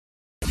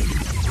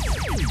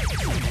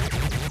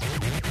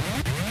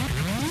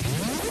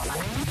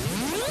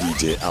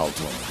DJ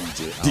Alton.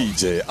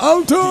 DJ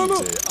Alton.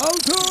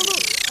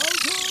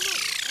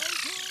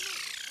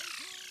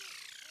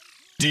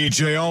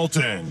 DJ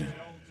Alton,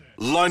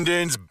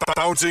 London's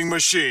bouncing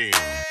machine.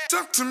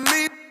 Talk to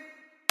me,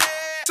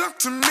 talk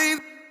to me,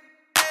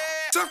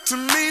 talk to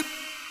me,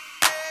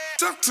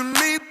 talk to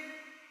me,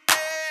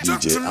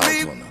 talk to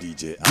me,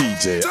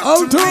 DJ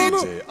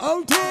Alton.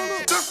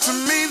 talk to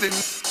me, then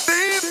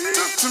baby,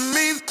 talk to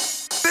me,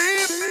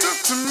 baby, talk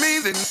to me,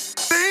 then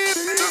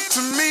baby, talk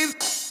to me,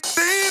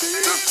 baby,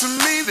 talk to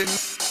me, then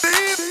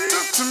baby,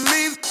 talk to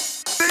me,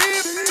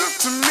 baby, talk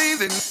to me,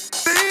 then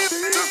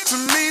baby, talk to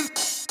me,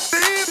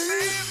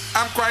 baby.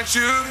 I'm quite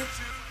sure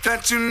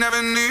that you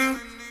never knew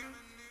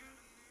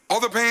all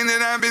the pain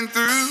that I've been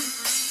through.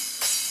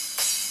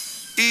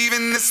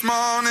 Even this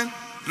morning,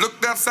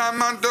 looked outside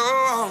my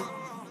door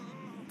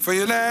for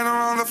your letter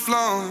on the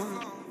floor.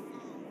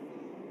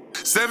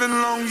 7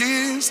 long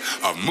years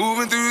of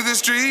moving through the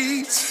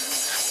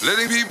streets,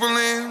 letting people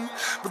in,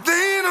 but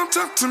they don't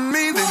talk to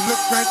me. They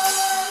look right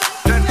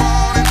that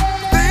morning,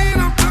 but they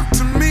don't talk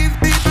to me.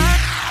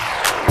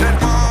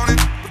 That morning,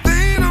 but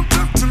they don't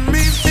talk to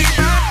me. That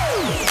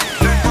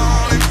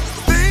morning,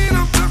 but they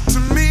don't talk to me. That morning, but they don't talk to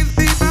me.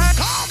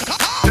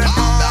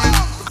 That morning,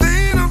 but they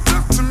don't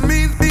talk to me.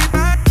 That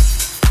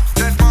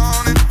morning, but they don't talk to me. That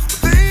morning, but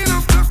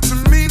they don't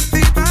talk to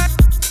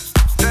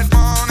me. That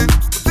morning,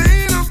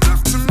 they don't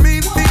talk to me.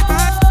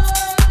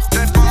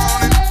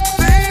 They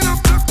look right through. They don't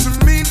talk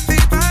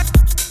to me.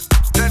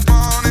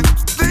 They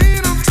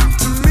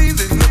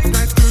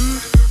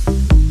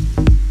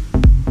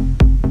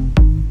look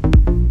right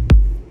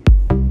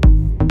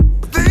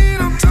through. They don't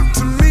talk to me. They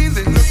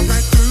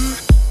look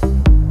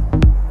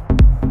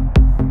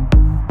right through.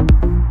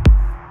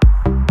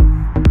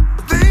 They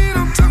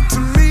don't talk to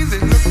me. They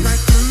look right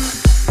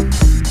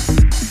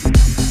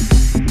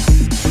through.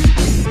 They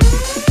don't talk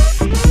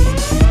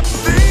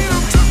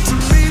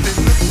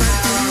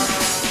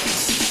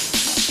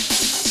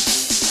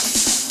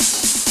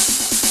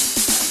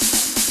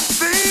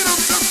to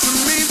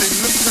me. They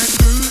look right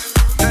through.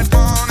 That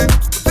morning, but they don't talk to me.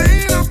 That morning, but they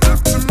don't talk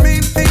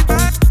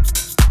to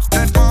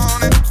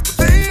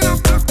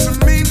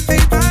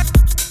me. That morning,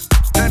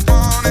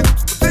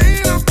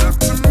 but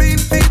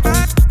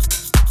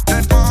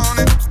they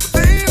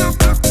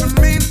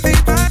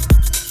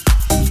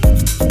don't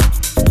talk to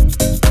me.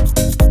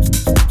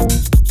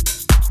 That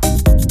morning, but they don't talk to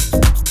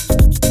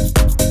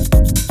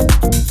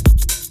me.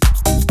 That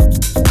morning,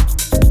 but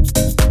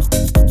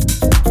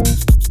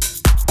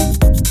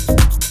they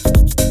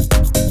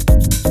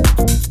don't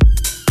talk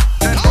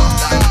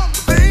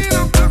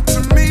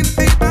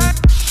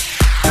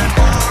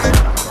to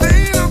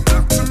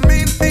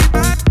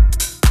me.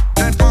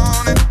 That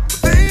morning,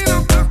 but they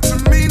don't talk to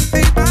me.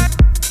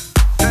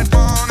 That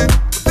morning,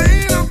 but they don't talk to me. That morning, but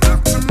they don't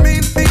talk to me.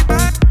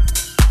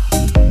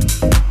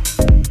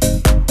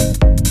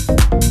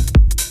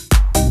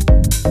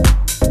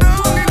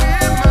 Longing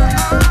in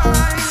my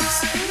eyes.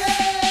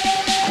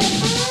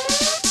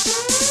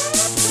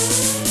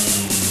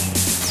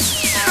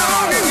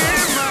 Longing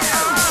in my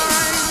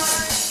eyes.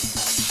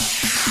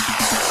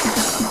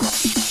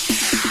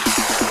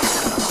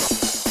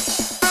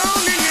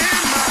 Longing in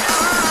my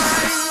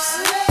eyes.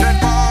 That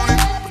morning,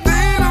 but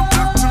they don't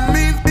talk to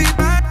me.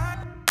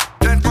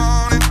 That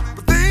morning,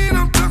 but they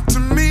don't talk to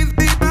me.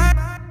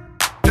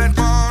 That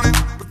morning,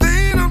 but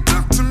they don't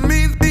talk to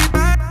me.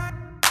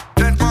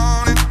 That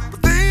morning,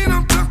 but they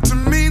don't talk to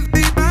me.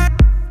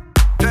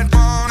 That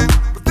morning,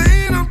 but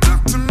they don't talk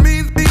to me.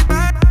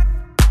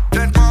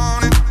 That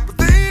morning, but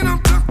they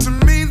don't talk to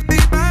me.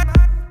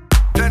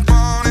 That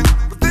morning,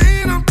 but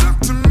they don't talk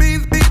to me.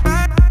 That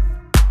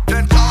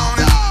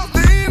morning, but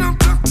they don't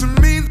talk to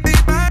me.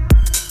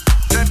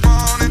 That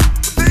morning,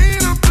 but they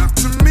don't talk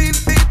to me.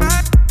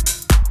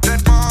 That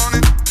morning,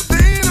 but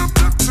they don't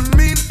talk to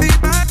me.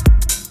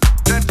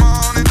 That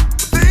morning,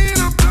 but they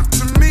don't talk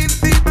to me.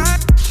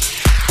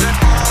 That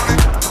morning,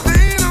 but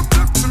they don't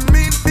talk to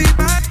me.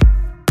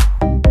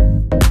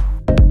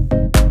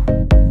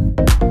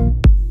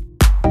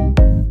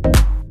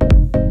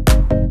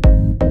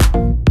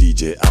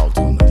 DJ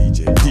Alton.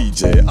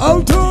 DJ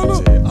Alton.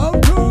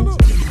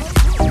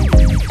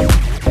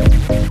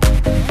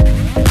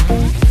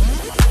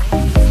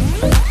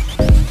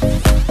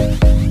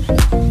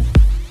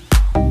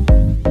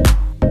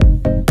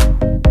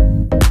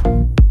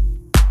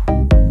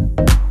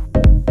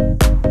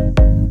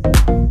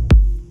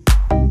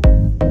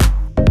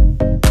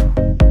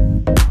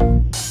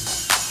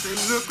 They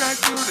look right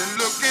through, they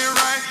looking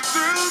right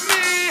through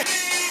me.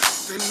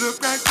 They look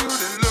right through,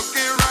 they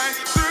looking right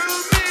through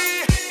me.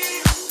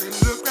 They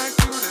look right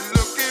through, they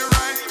looking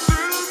right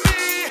through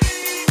me.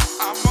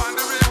 I'm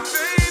wondering,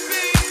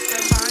 baby,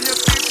 am I a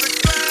piece of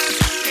glass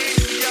in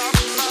your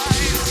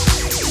mind?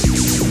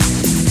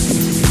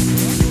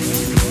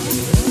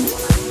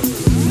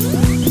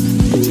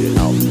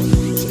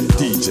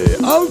 DJ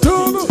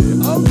Alton.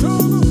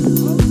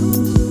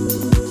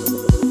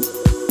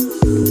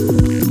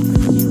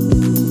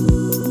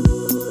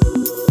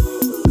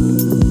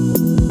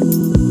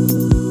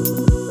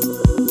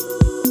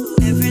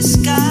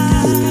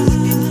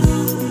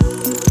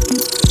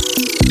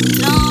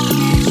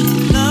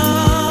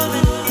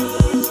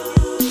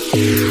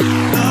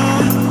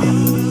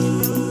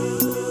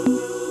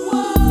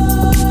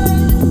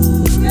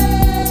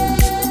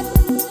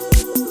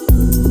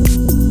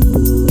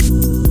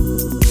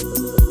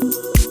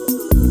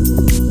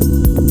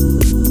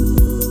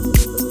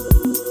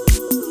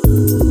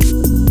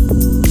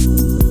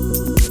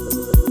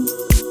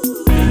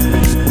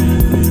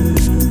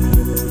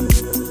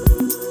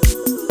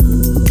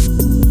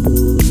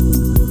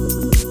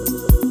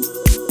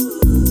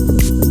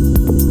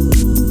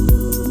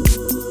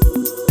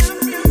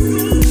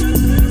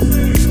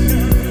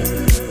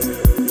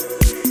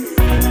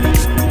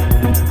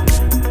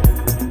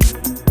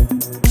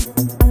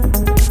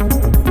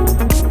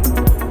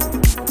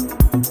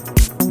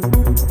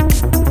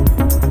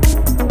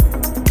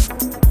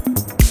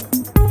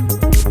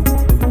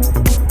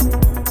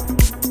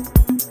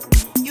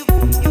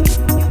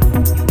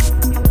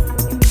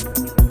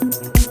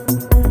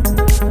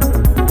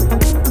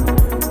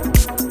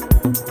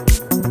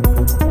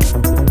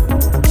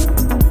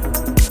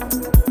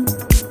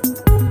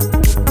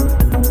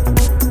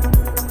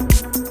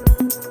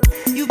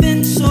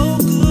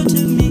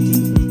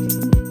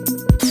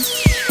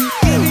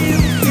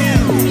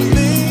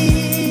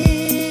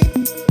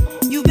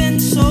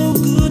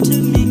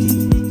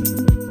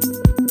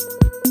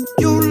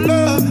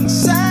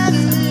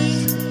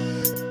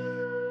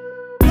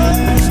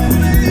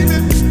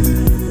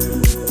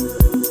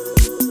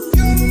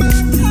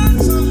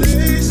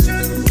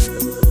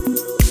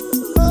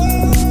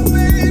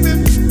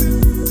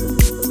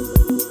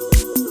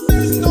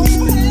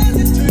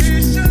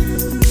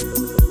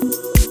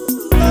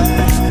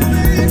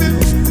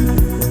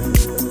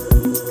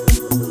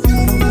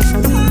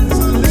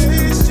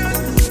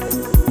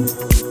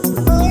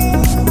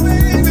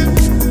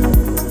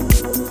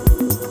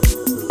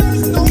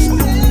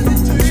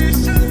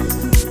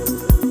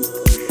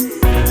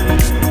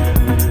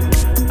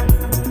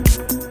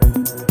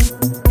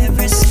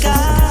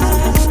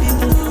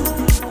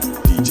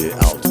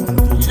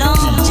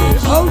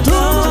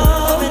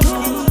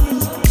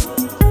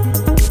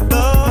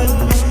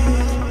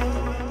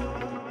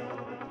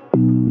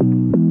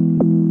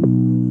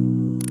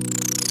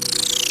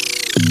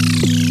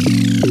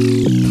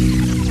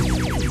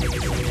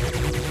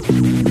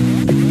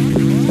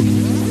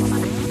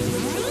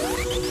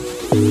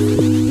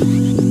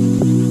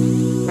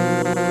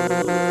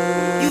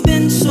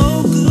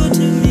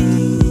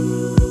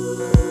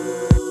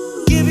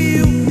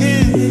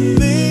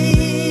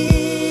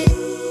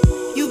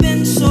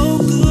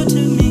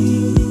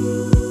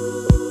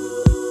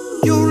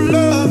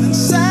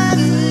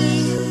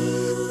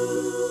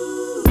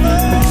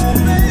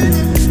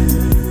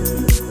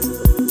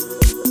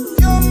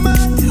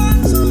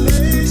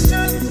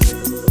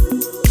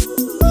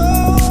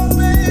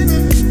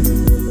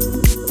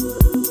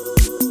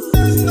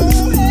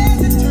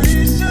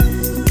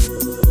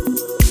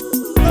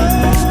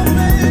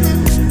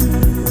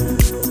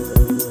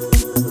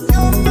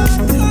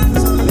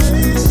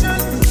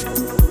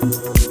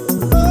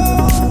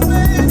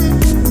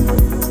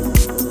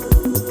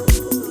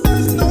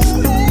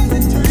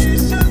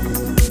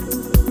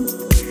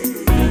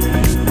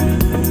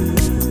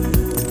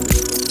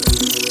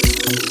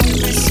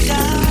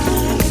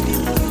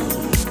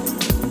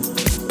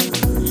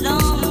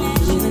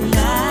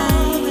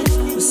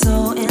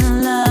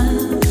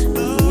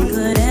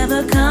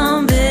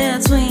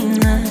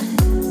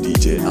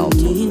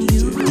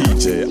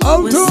 DJ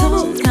We're so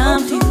Alton.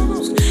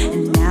 confused,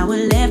 and now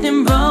we're left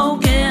in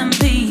broken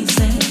pieces.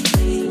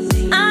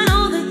 I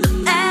know that the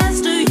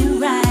faster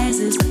you rise,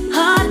 the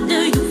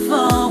harder you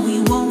fall. We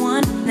were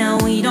one, now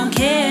we don't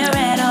care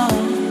at all.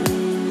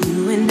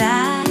 You and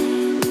I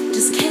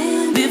just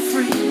can't be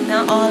free.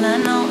 Now all I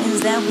know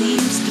is that we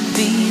used to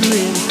be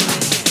real.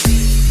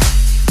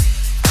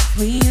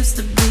 We used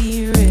to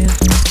be real.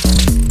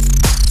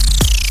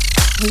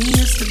 We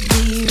used to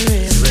be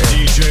real.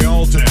 DJ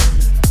Alton,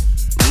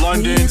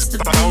 London's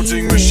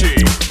bouncing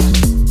machine.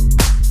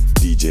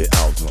 DJ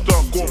Alton.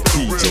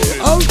 DJ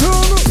Alton.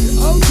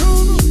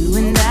 You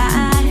and I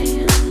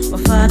were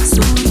far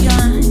too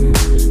young.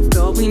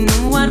 Thought we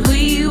knew what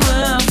we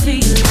were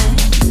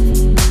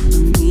feeling.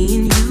 But me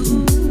and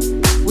you,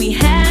 we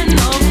had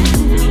no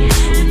clue.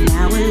 And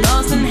now we're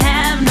lost and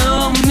have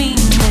no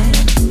meaning.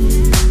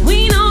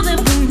 We know that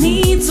we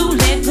need to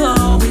let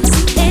go. It's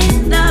the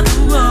end of the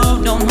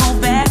road. Don't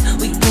hold back.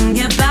 We can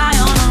get by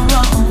on our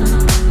own.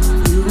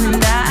 You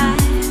and I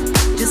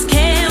just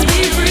can't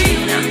be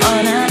free. Now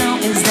all I know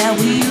is that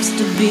we used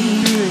to be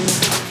real.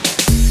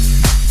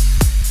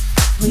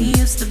 We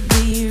used to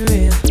be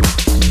real.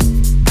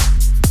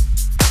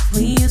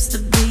 We used to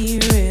be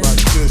real.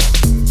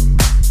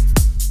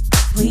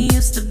 We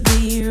used to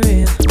be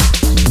real.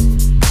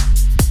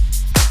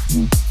 We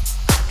used to be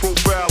real.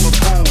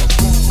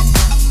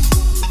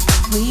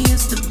 We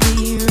used to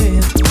be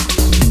real.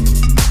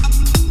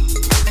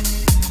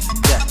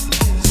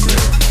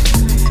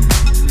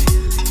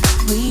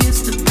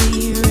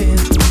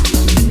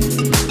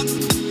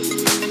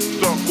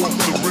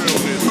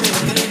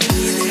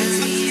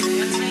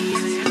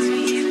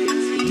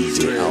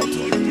 DJ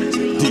Alton.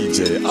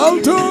 DJ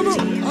Alton.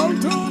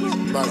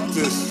 Alton. Like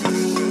this.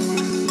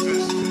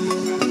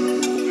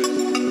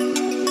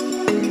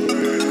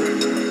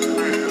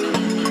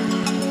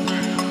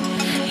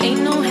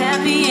 Ain't no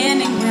happy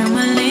ending when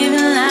we're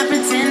living life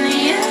pretending,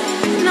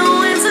 yeah.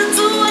 No answer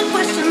to our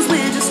questions,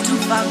 we're just too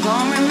far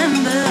gone.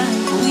 Remember,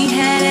 we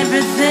had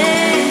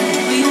everything,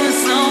 we were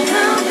so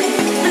complete,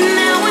 but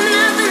now we're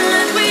nothing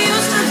like we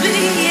used to be,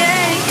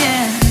 yeah,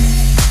 yeah.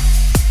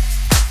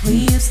 We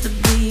used to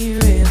be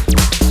real.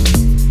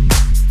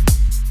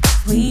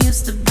 We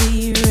used to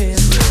be real.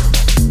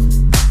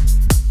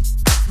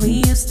 We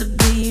used to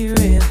be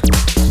real.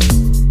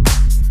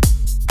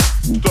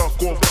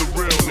 Stuck off the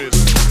realness.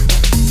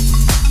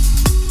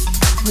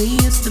 We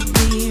used to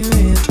be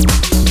real.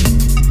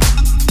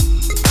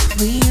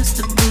 We used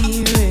to be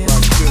real.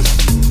 Like this.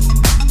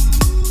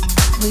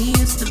 We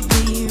used to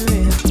be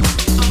real.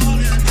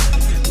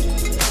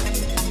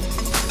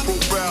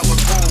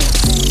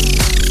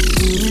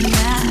 You and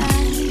I,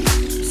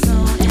 so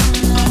in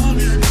love.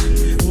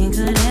 Nothing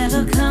could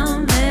ever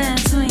come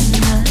between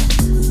us.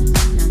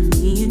 Now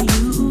me and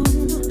you,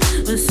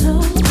 we're so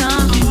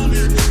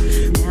confused.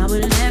 Now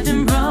we're left in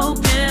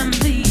broken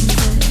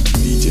pieces.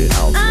 DJ I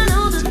Alton.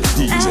 know that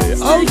DJ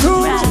as Alton. you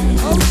rise,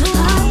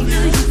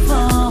 harder you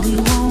fall. We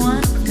were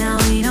one, now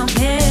we don't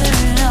care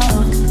at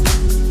all.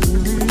 You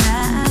and I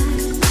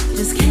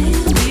just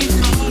can't be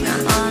free. Now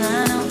all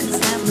I know is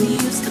that we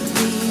used to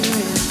be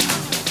real.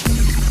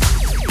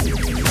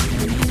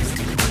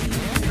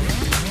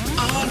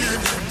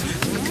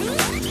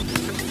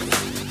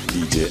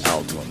 DJ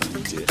Alton.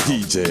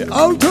 DJ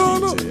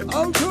Alton.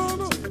 Alton.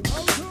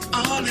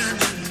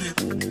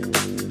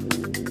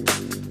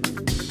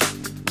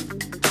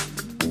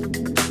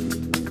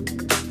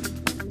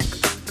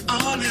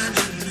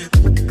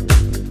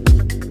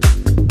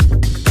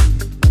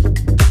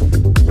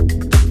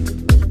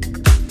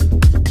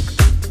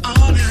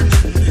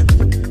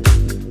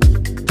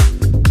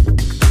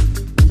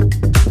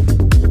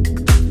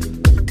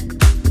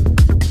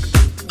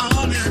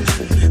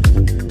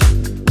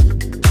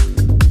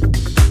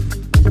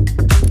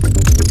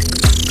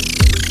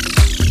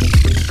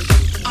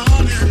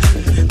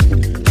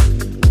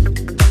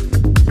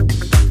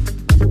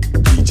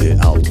 DJ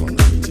Alton.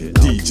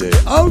 DJ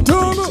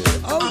Alton.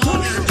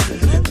 Alton.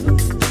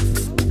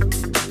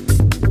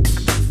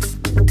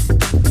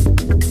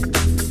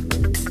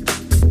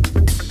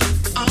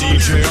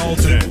 DJ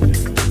Alton,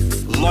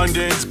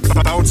 London's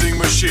bouncing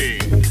machine.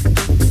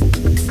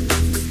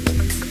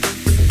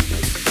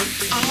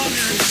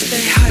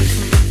 Stay high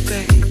for me,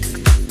 babe.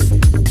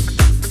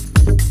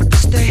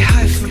 Stay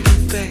high for me,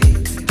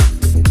 babe.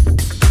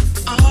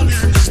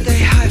 Stay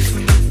high for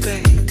me,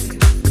 babe.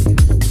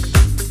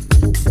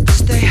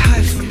 Stay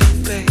high for me,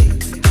 babe.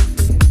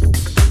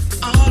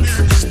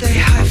 Stay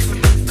high for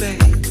me,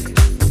 babe.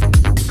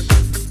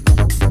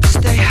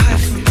 Stay high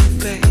for me,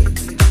 babe.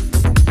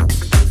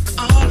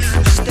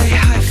 Stay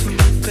high for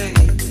me,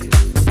 babe.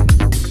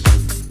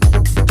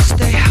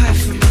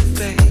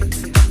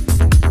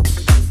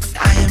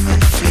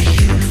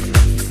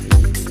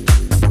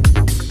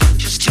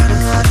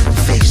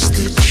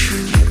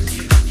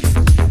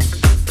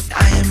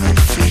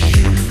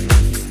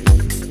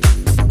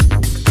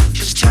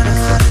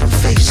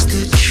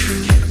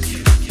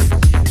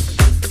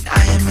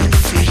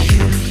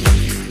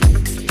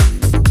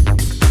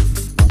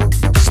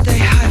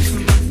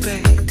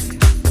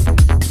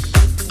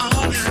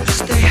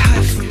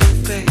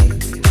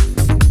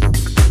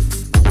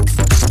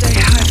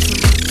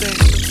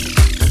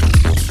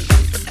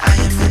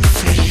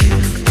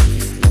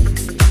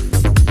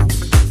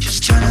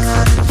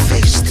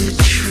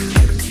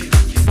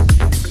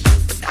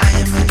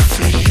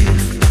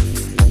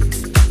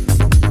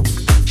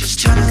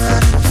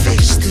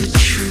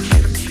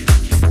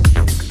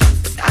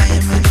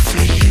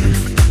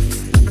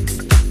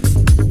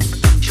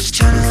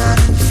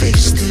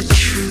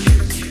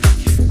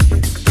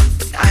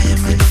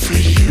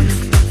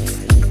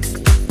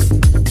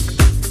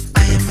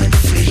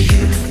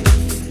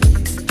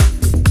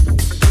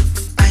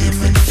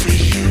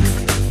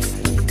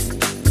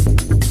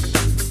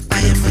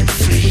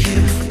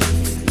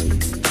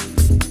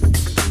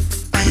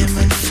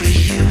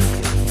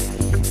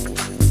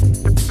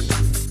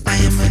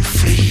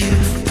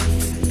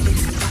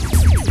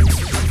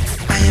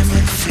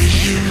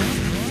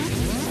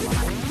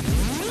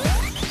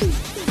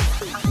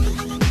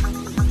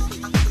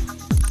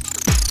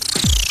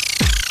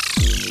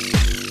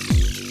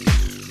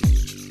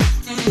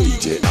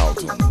 DJ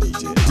Alton,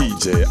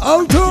 DJ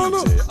Alton,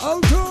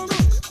 Alton.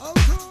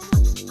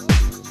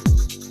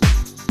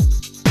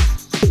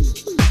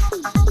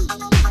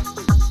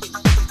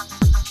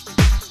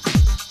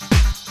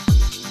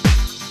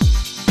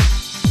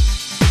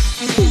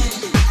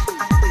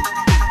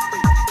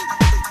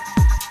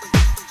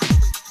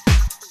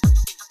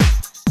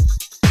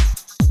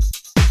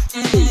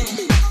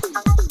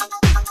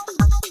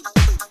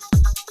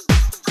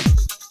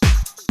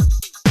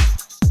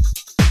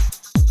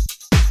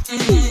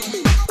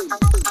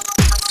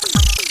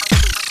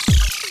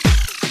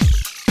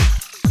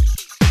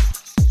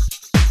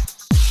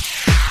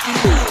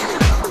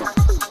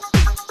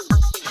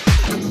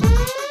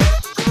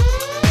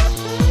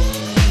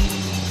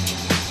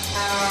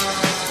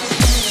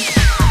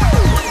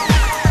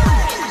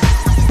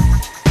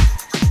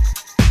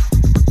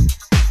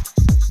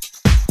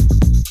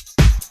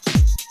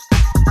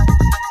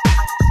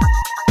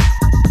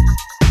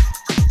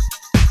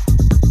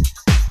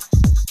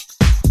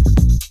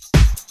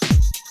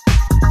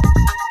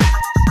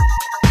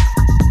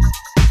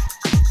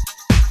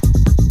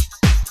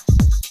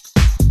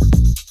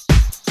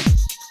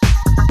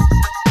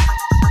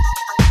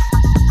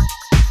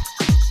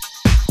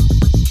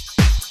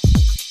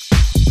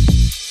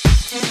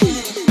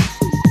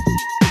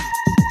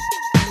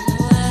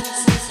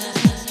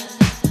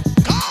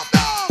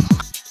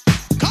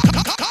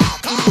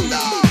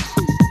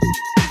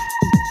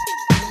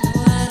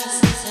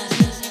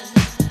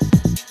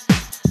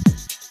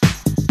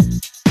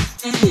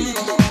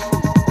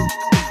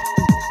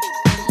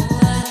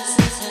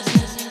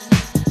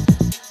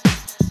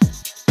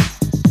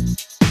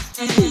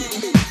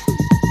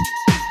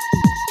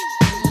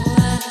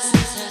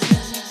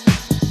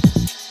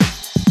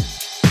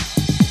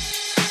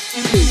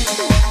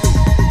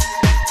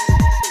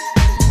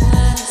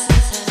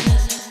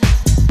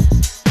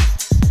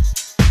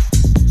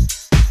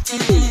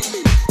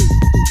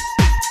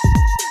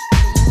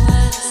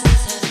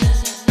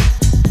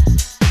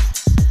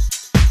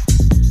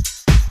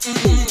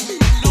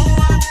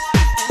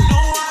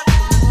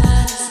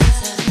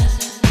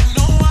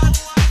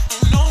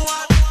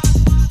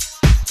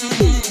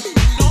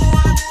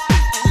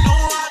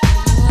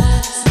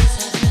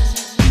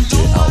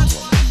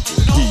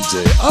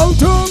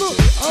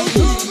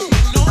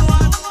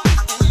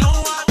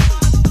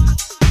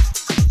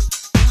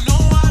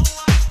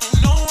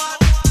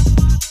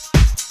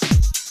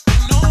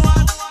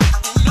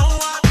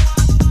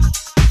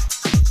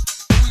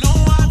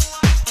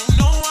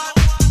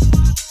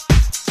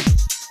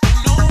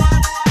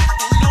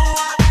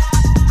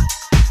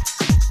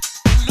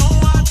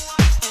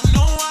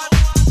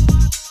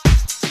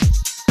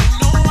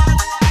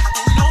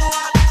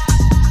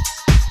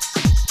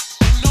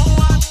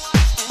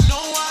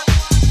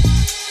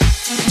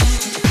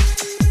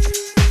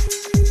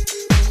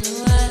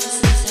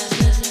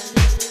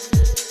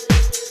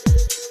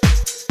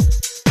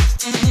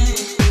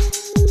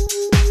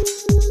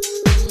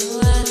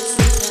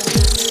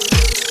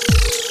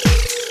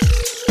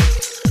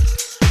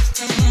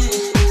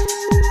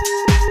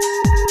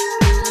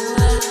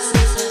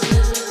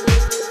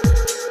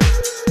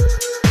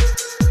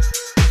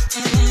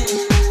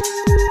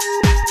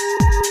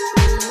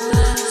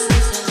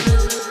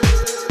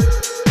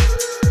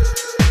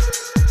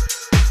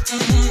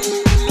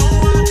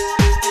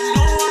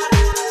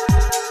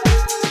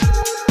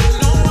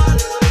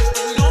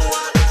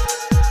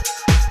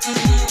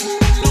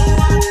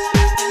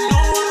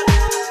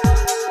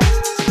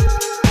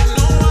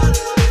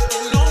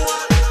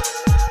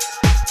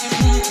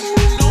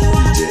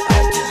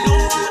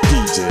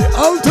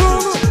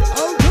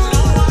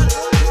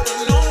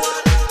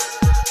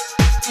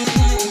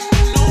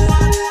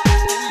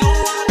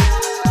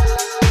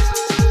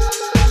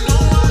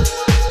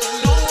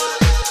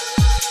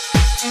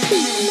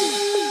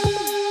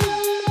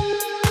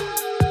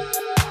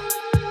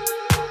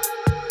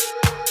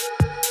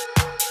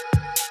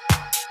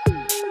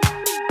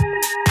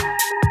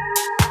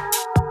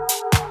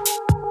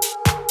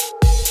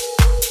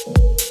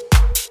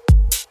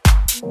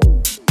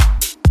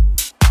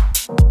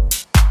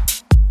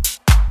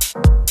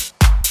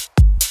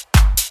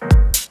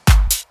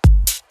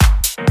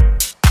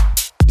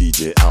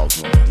 DJ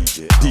Alton,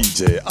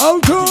 DJ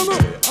Alton,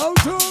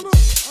 Alton.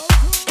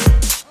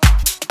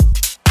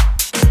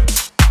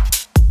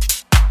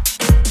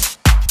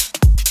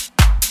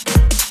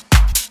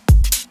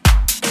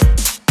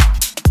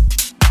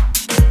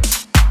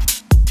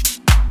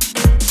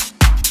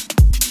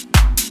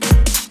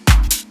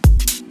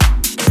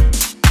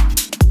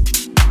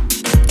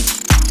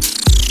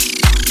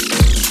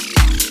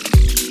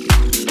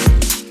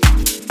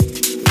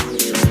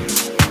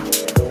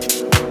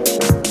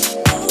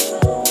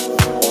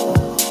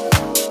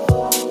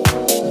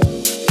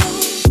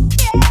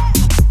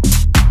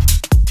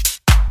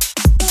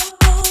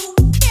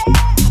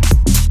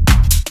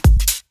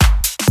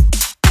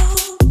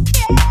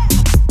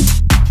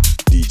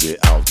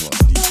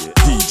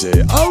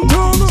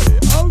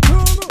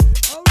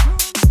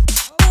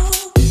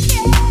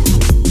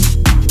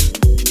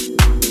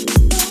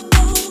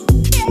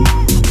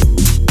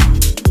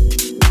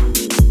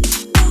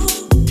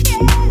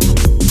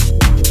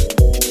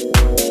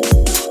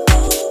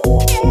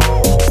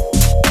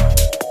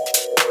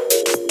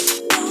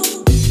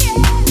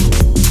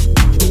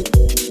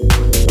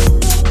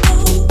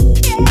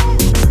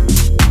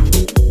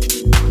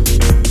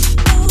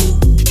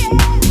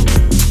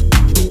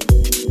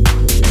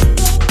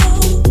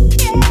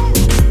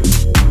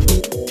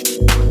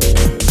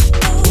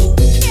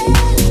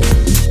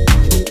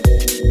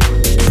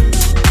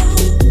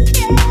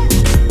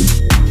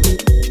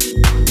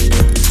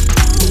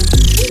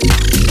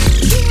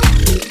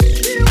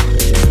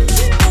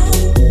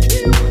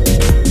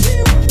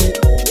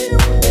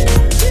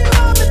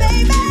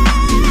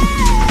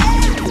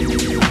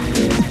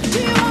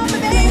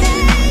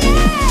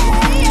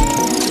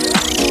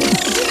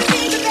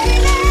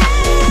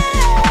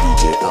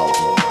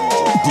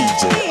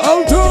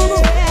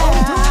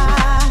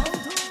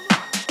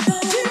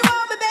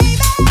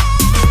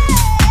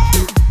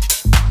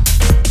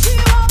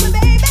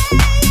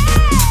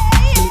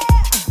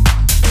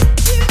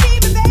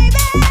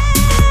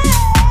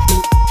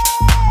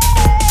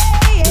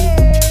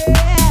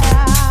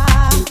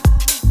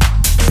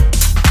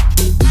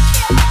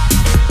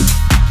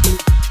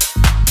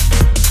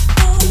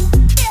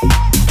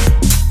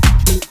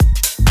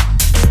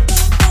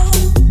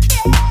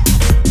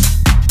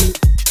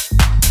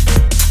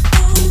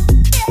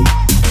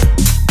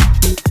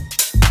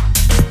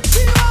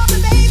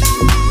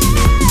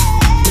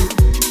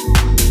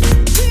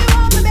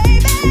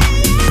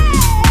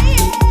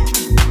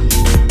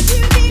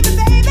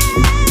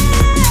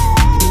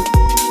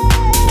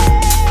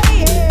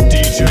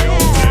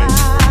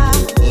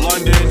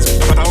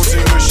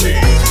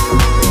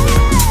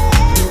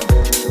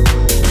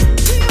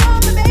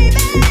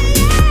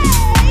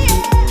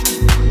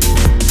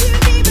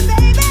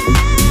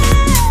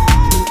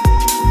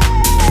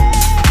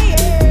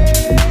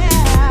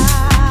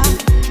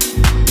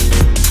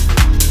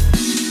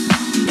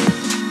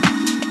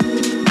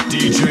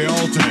 DJ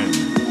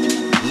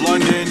Alton,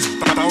 London's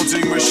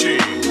bouncing machine.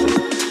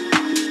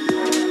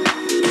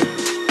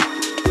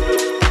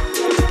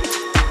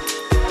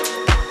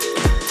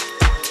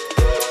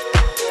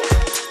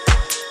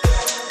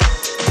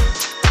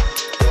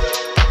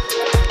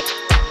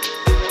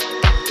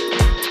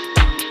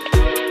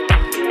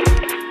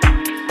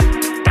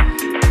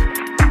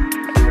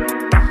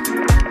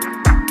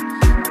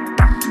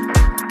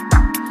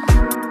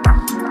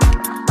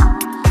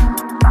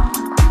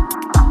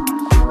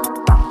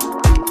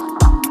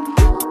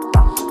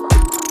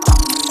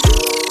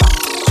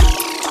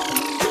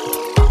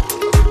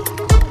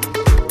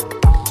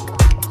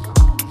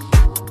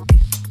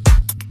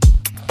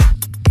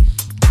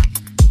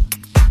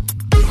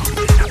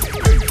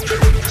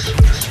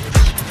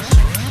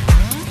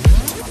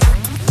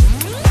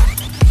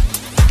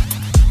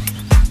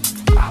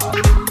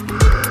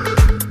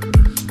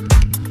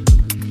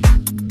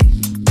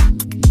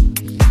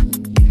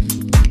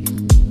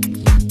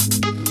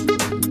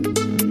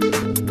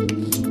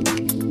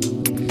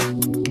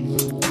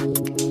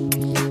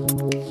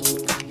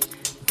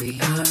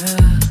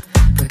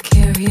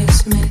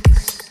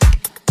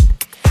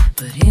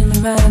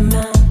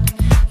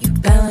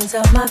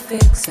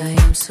 I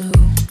am so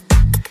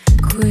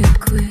quick,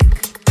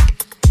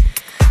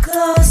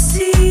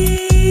 glossy.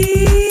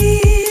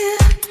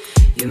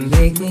 You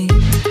make me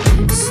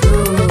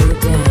slow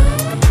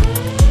down.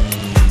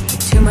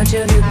 Too much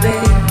of you,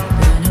 babe.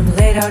 When I'm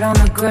laid out on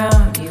the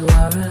ground, you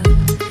are a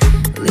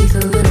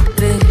lethal little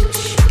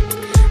bitch,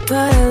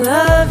 but I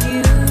love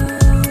you.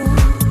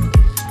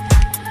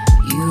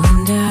 You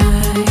and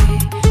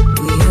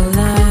we are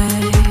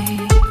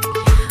like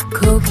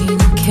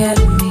cocaine and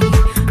ketamine,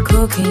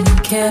 cocaine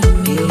and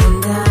ketamine. You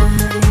and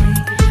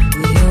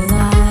we are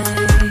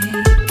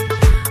like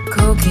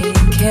cocaine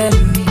and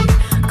ketamine,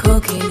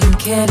 cocaine and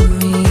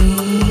ketamine.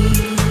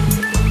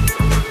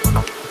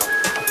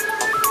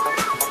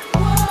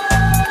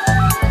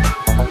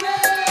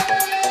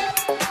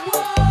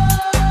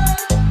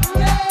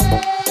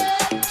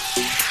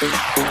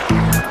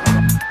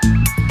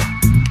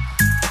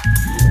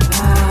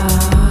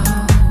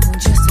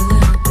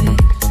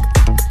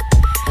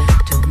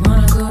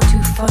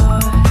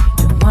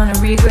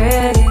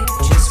 Regret it,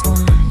 just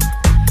one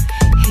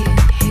hit.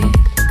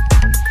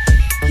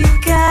 You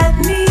got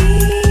me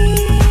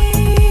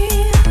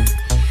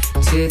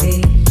to the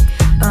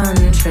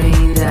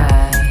untrained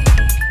eye.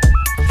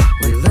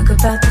 We look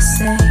about the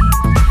same,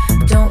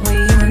 don't we,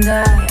 you and I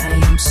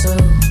am so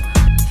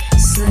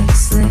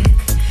slick.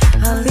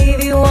 I'll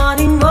leave you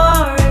wanting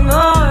more and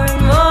more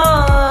and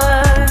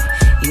more.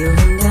 You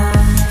and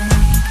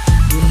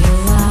we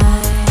are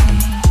like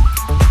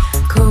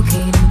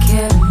cocaine and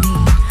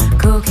ketamine,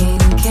 cocaine.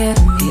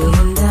 You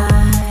and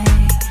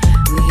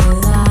we are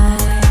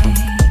like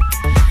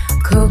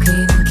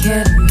cocaine and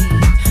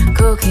ketamine,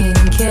 cocaine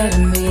and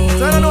ketamine.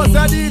 So you know it's a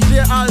DJ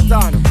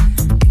Alton.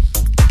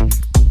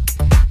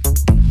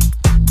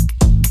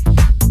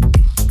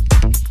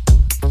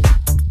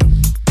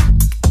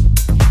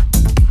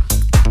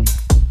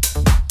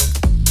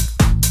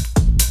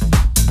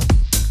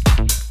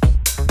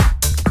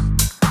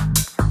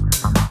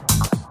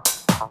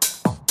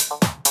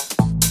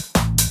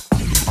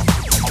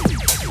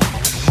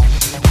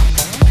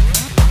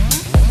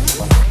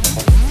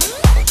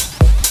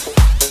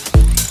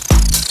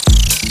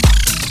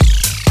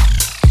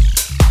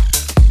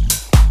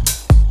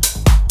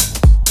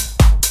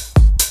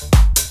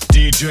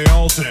 DJ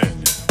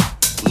Alton,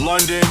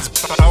 London's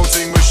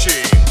bouncing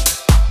machine.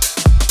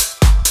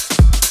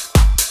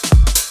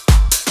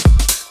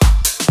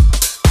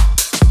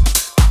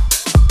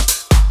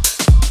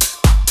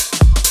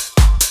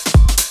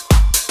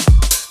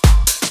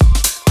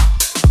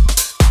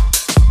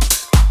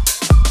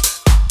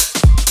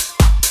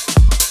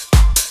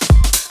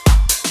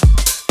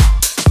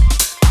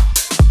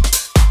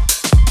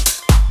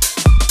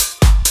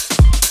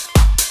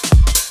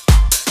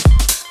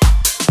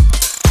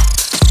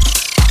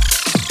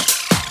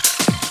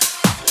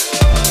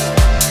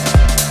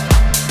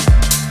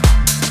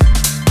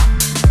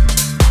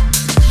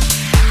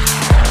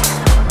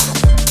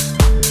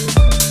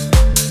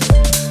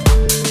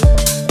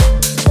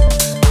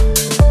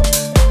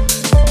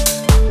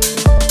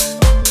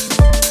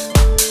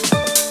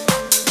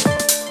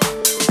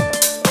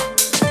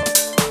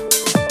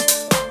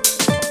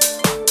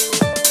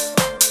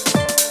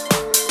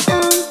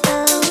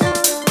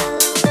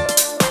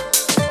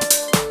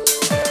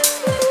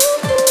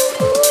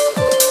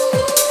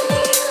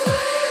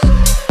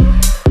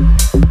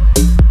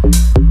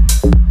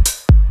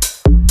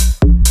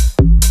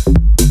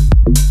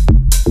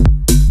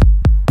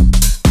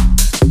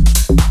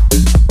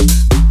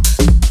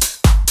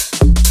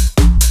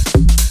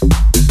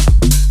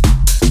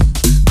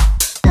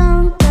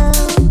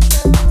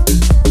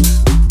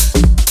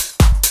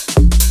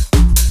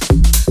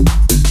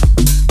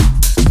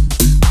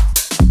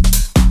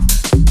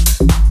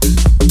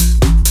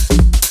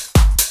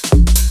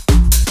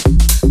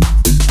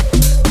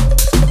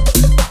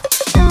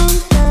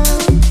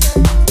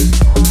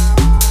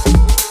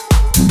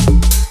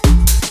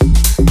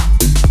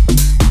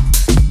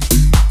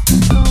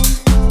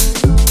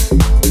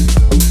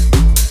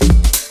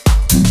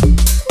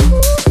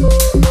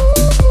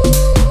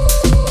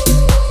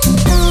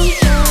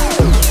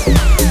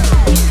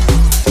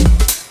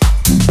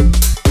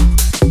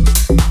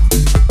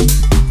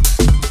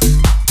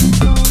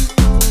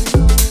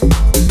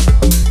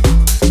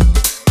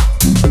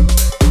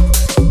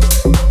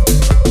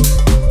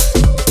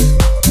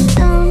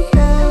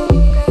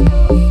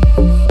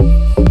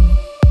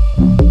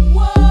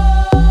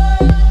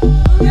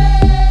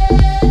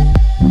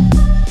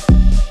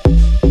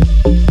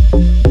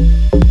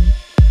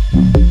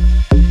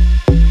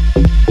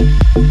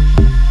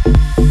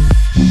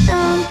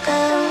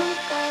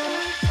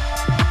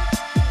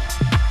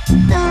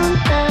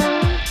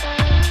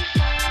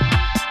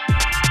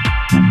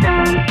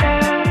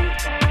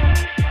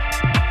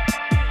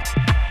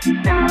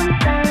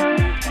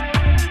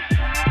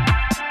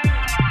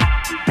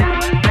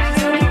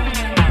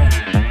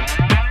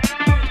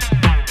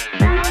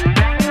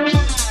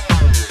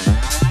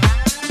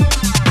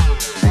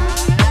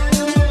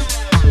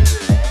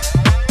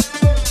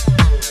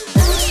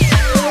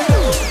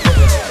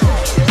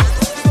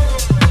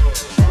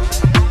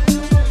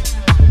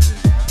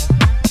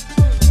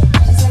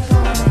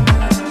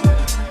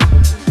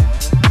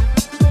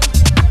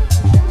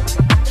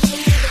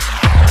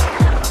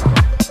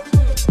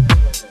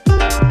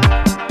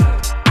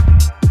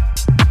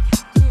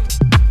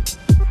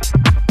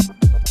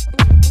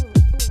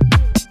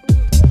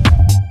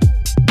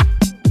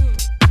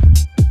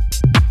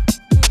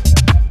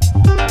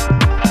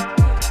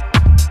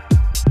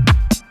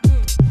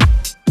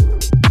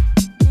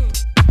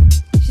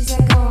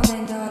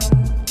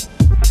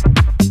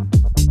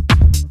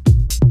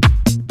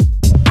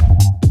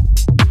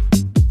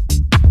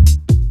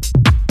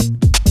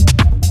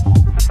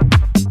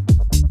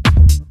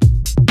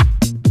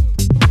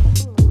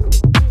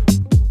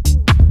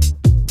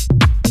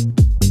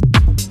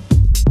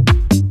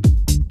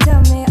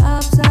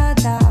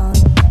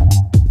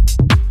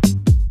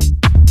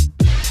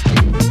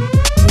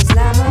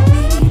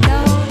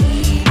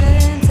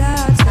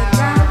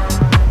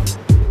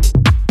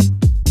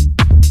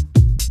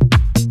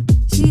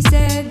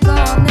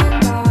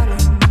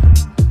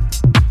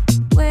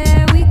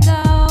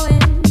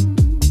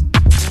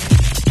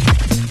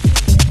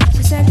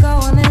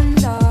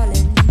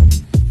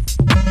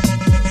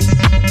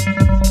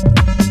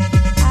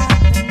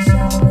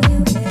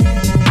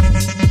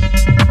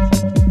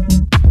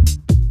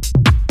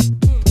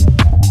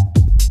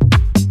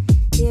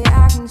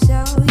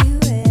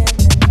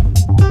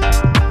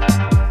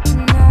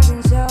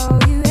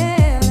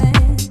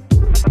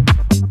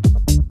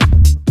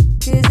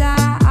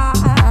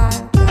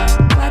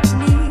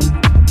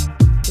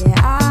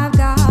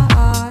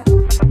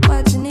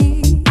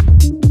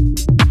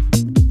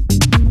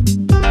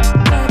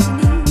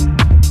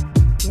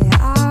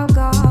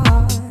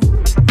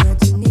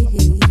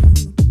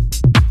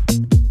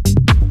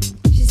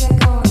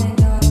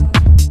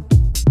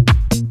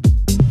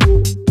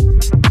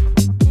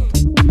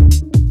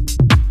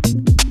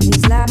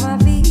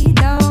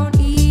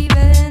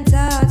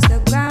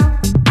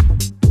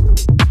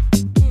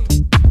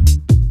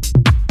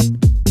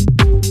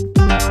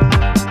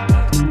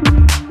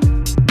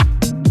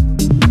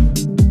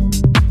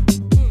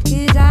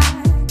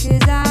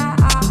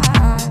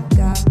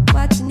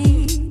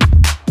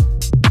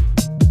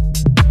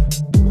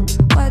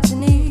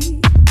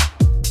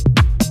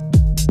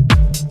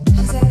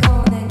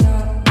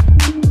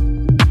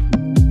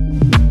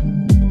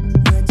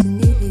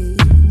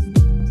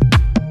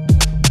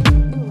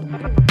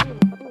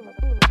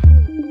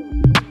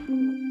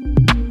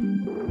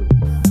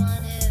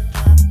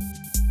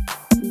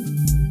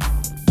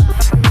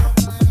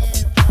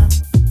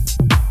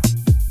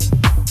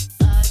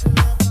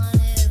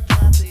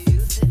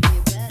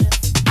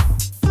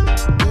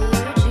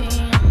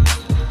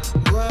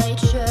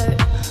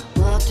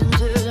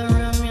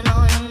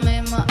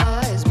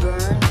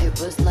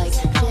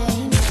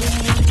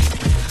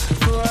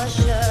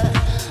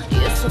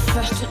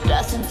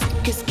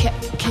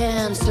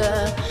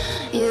 cancer.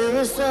 You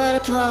were sort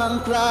of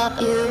punk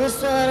rock. You were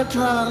sort of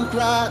punk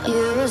rock.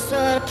 You were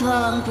sort of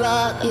punk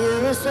rock.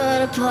 You were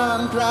sort of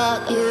punk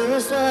rock. You were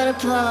sort of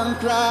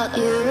punk rock.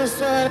 You were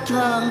sort of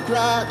punk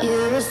rock. You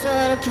were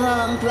sort of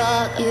punk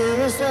rock. You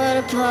were sort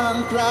of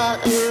punk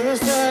rock. You were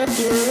sort of.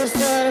 You were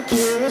sort of.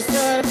 You were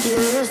sort of. You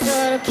were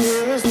sort of. You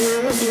were.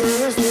 You were. You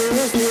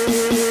were.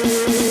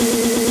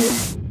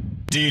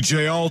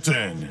 DJ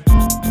Alton,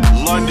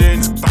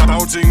 London's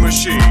bouncing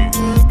machine.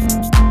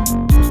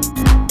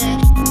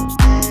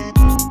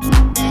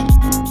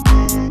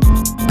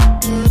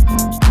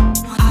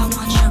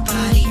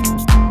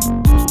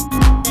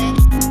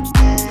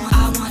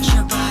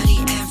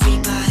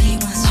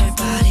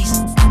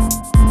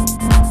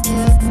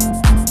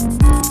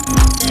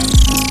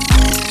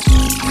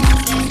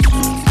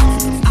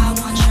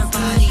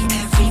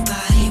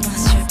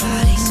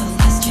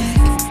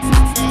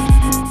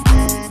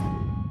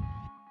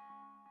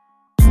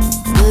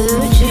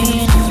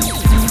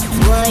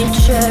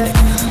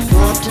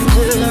 Walked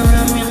into the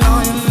room, you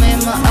know you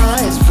made my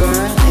eyes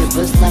burn. It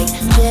was like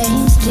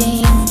James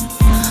Dean,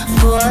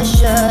 for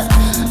sure.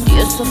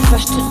 You're so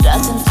fresh to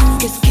death and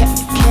sick as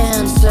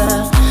cancer.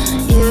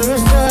 You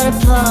were sort of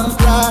punk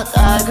rock.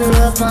 I grew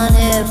up on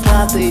hip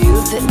hop, but you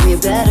fit me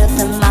better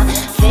than my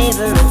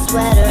favorite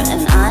sweater.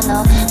 And I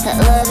know that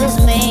love is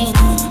mean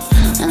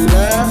and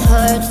love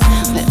hurts,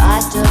 but I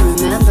still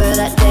remember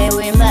that day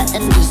we met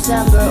in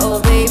December.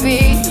 Oh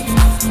baby,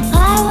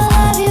 I will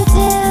love you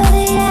till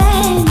the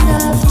end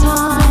of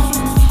time.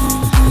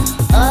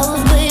 I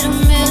will wait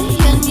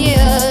 1,000,000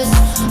 years.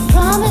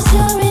 Promise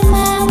you'll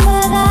remember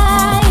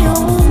that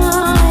you're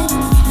mine.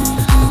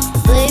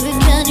 Baby,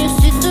 can you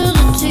see through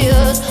the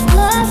tears?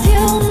 Love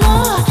you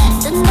more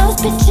than those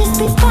bitches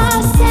before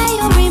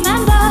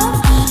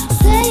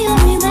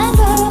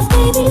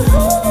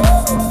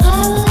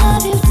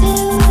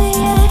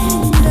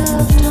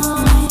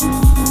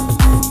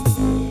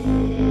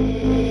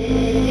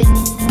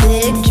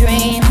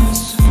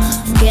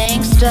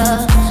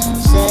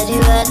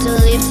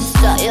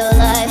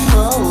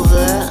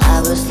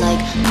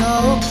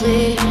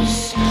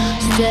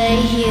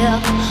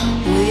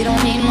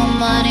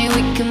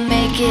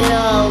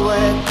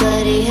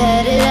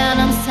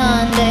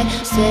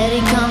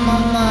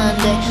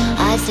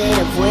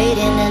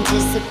waiting,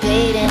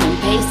 anticipating, and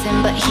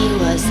pacing, but he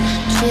was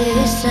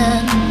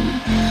chasing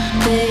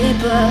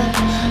paper.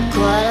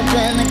 Caught up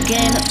in the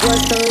game, it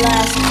was the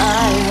last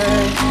I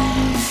heard.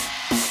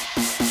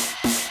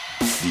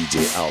 DJ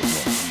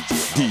Alton,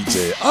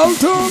 DJ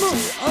Alton,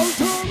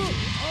 Alton.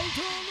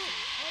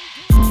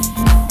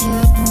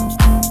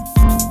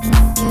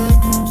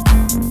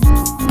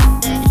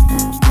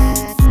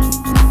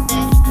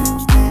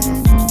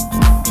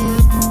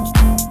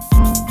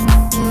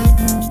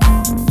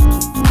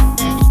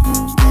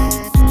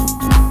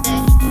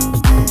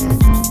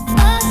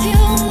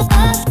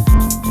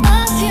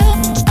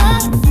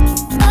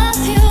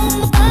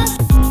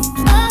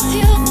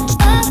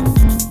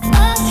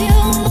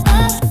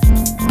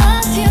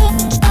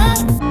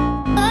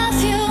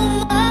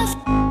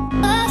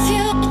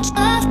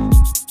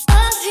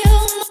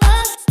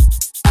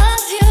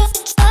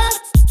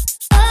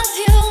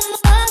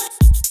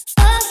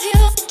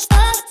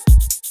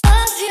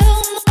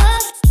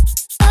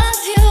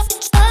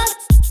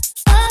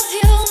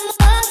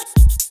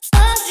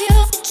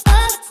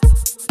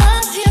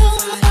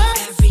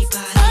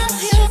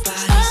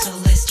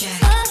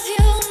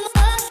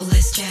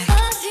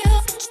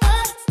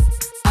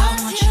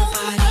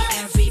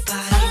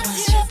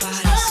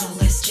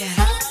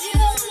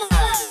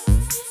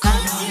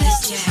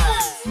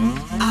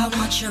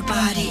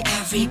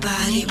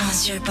 Everybody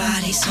wants your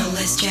body, so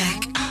let's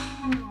jack.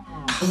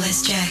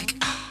 Let's jack.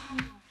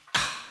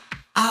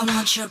 I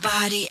want your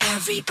body,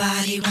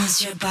 everybody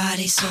wants your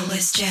body, so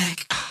let's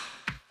jack.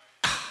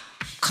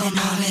 Come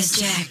on, let's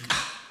jack.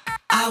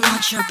 I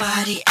want your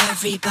body,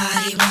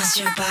 everybody wants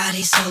your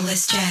body, so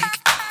let's jack.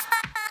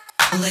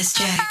 Let's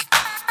jack.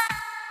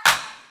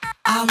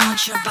 I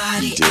want your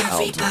body,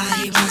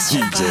 everybody wants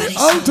your body,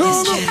 so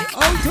let's jack.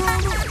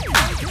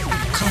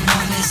 Come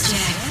on, let's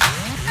jack.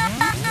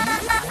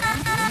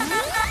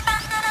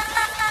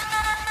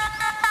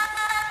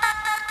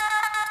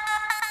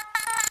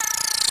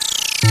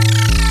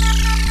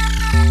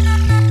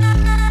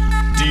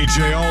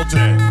 DJ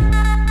Alton,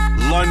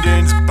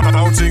 London's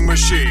bouncing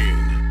machine.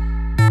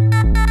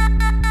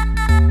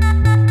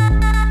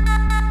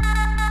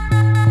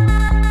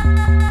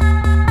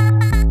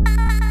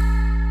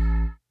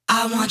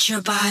 I want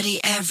your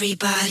body,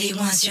 everybody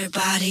wants your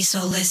body,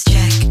 so let's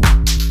jack.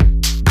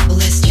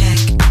 Let's jack.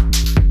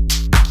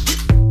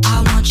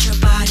 I want your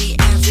body,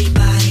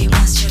 everybody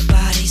wants your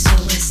body, so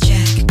let's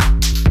jack.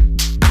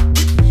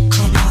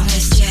 Come on,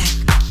 let's jack.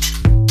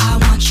 I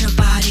want your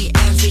body,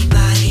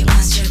 everybody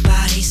wants your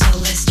body, so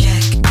let's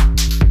jack.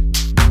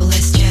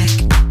 Let's jack.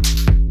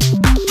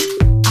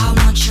 I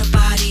want your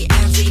body,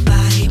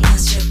 everybody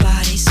wants your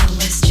body, so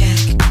let's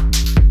jack.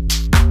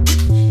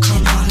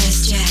 Come on, let's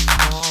jack.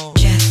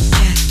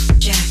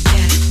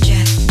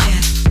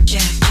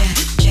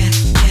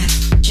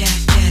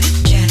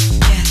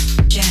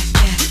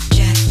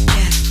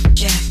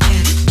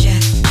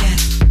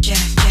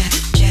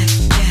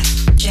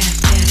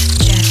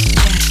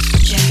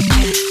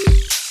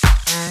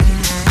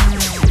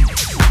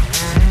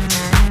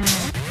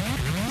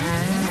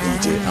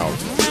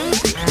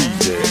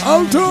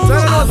 Alton,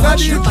 I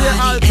want your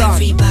body,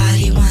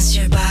 everybody wants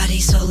your body,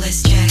 so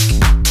let's jack.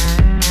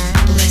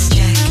 Let's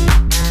jack.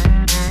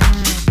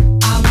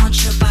 I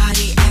want your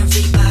body,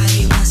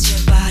 everybody wants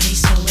your body,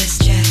 so let's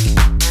jack.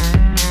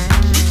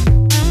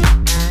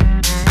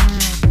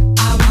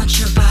 I want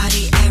your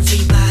body,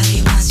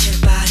 everybody wants your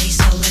body,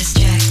 so let's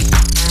jack.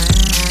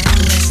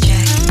 Let's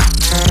jack.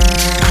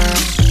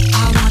 I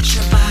want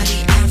your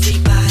body,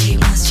 everybody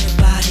wants your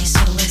body,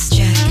 so let's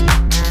jack.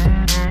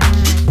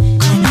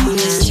 Come on,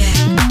 let's jack.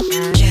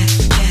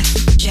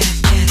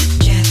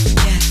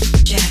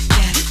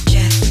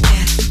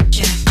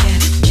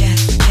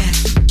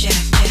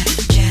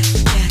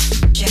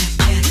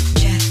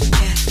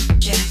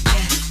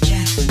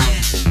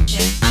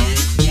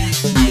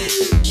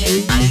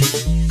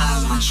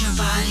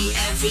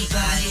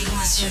 Everybody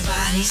wants your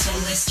body, so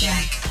let's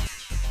jack.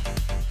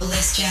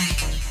 Let's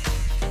jack.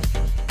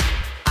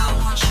 I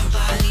want your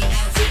body,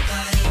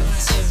 everybody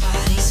wants your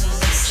body, so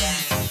let's jack.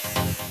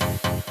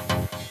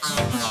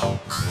 Come on.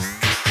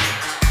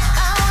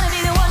 I wanna be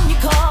the one you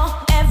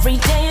call every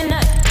day and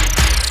night.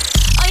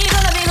 Are you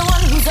gonna be the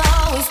one who's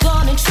always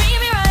gonna treat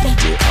me right?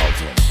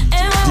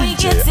 And when we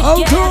get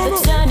together,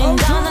 turning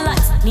down the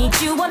lights, need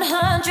you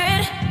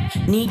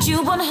 100, need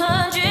you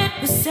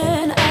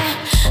 100%.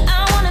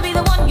 I wanna be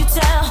the one you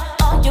tell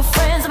all your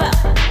friends about.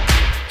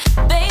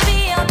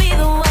 Baby, I'll be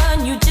the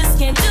one you just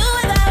can't do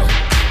without.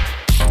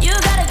 You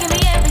gotta give me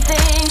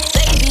everything,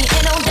 baby,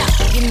 ain't no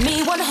doubt. Give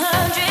me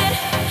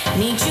 100,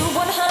 need you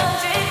 100%.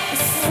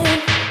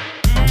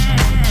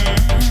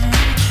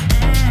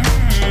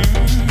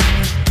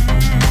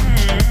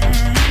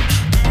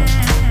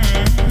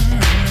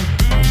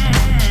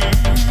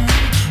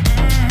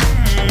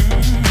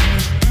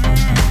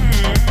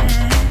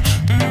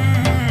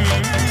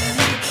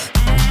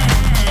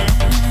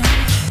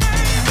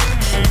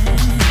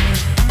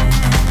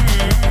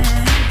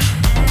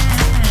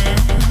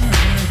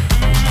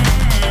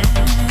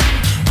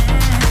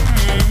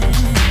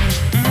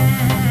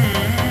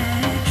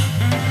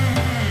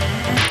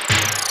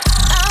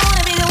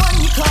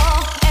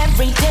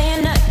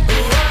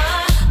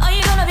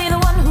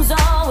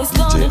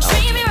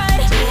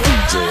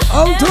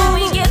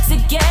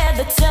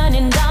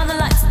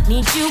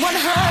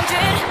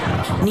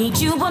 100. Need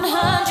you 100%.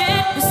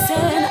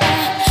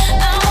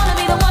 I wanna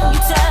be the one you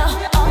tell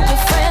all your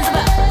friends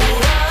about.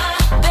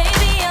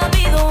 Baby, I'll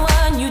be the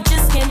one you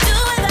just can't do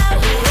without.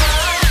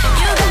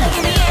 You gotta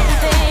give me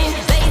everything,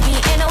 baby,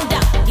 ain't no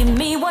doubt. Give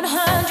me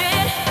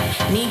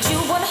 100. Need you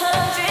 100%.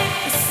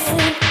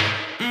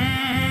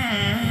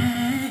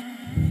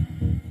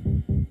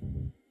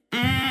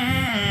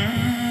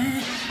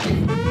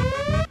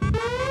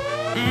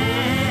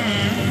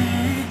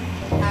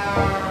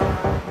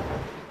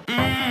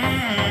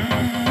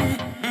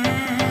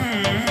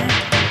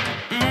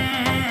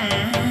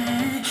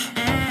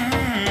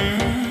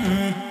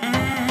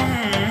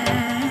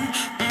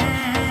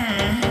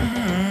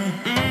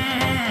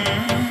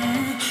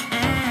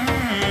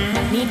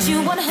 Need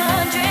you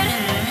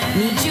 100,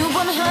 need you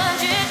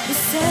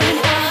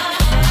 100%.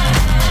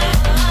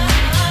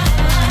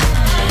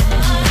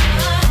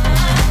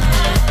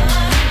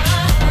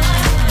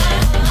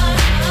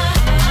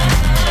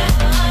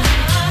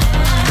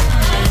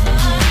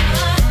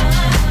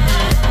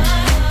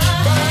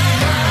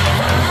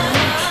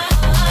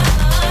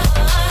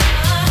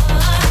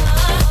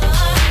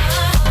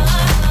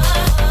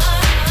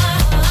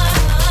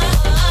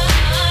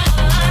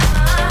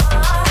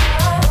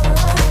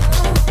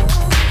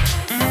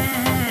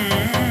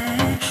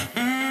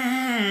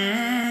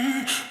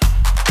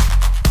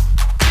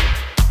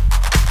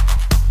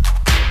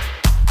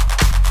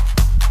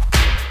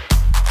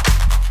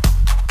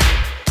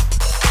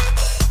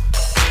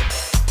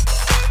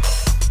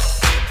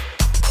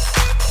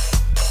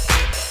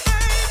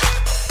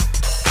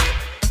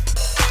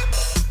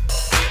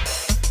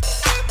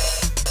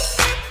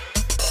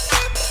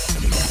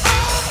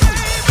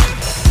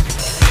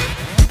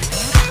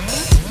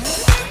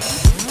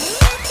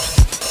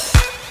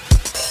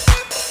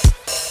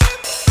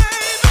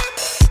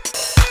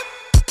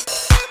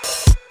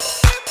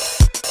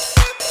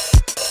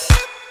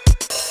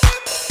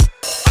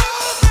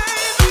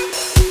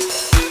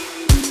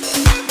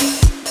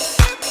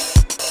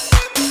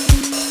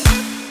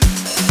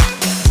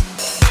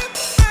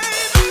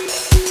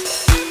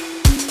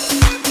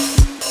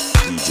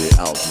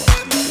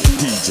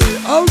 DJ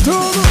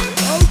Alton.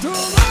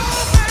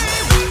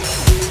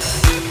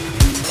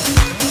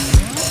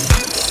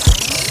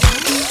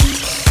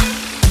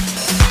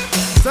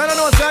 So I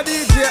know it's a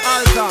DJ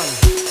Alton.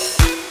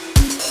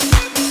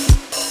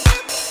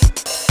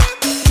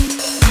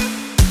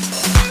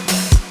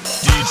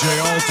 DJ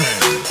Alton,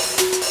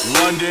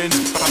 London's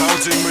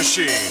bouncing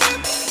machine.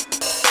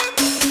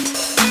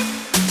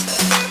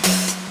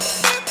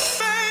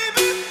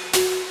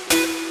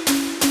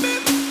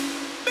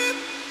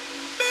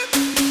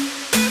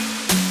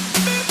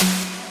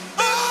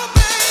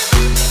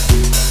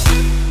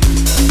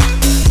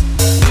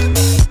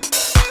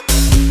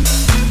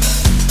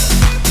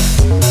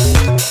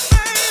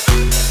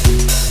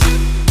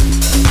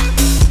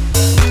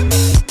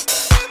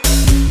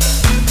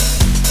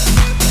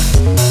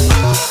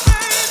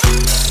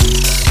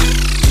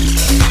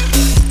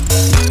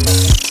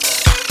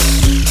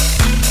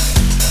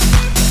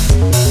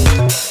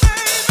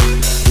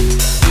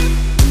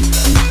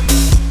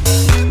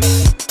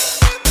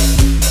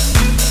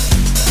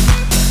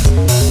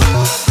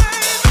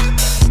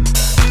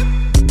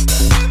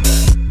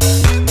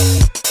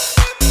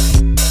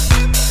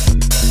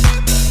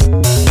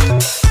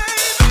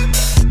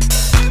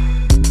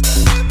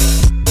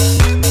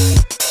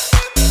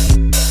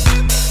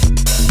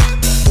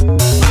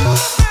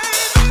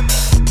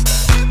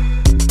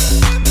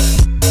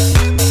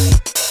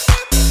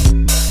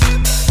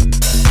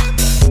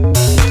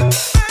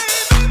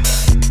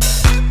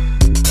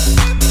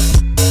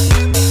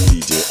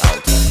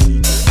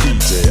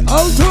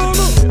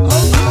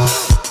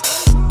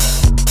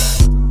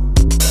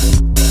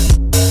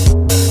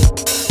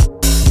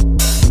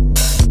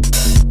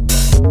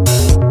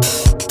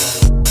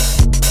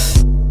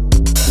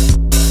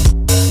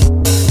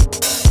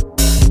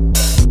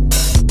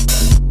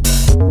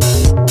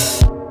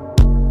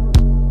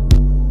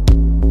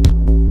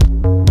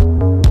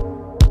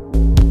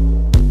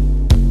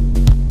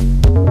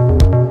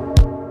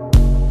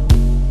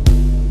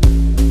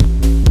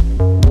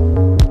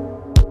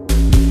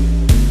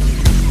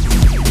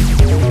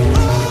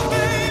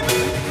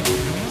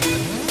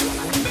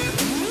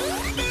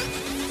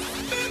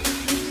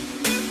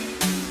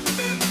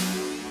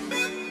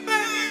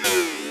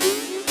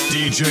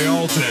 DJ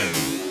Alton,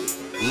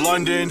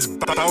 London's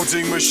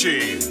bouncing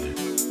machine.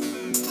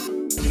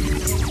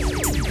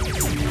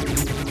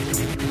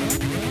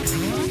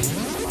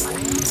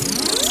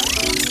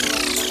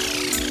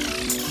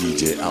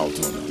 DJ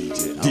Alton.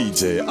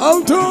 DJ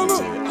Alton.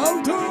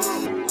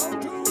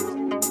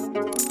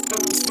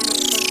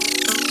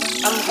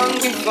 I'm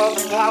hungry for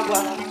the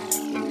power.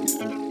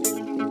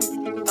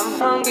 I'm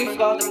hungry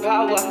for the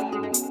power.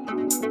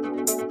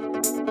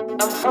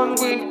 I'm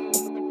hungry.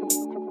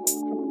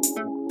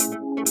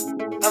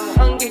 I'm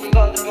hungry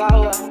for the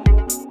power.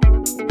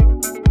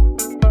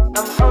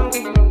 I'm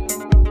hungry.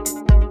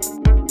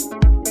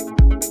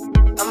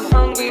 I'm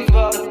hungry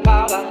for the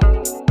power.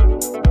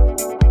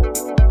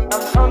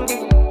 I'm hungry.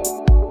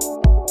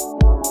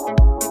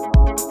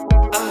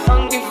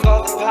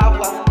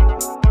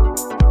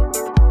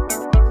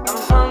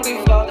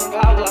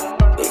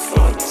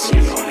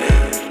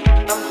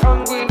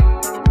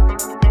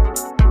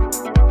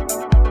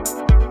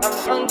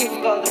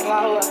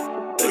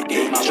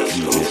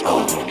 DJ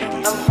Alton.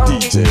 I'm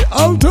hungry. DJ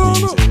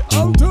Alton.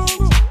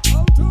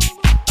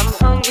 I'm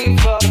hungry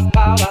for the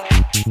power.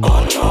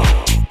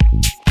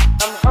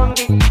 I'm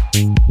hungry.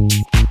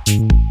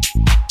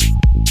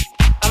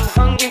 I'm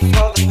hungry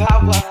for the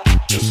power.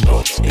 Just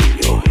what's in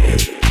your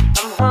head.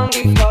 I'm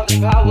hungry for the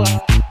power.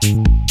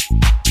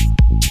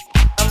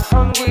 I'm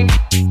hungry.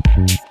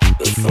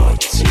 The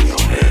thoughts in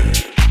your head.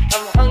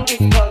 I'm hungry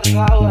for the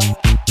power.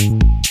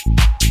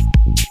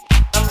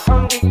 I'm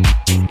hungry.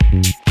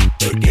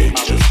 The game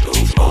just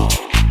goes on.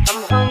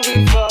 I'm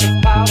hungry for the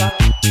power.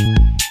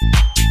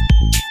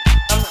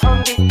 I'm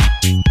hungry.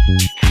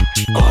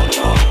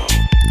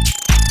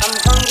 I'm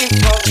hungry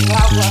for the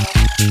power.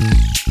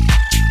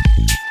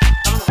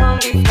 I'm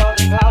hungry for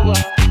the power.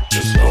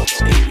 Just what's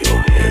in your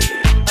head.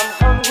 I'm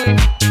hungry.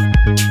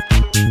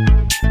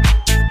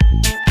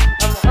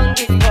 I'm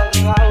hungry for the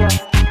power.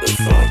 The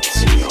thoughts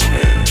in your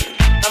head.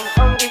 I'm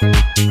hungry.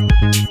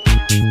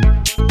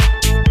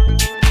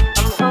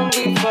 I'm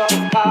hungry for the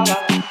power.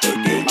 The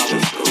game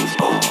just goes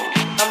on.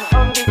 I'm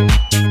hungry.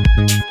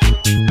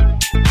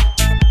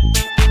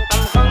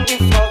 I'm hungry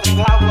for the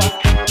power.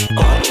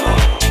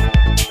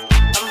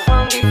 I'm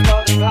hungry for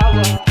the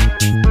power.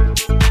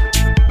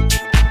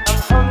 I'm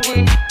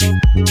hungry.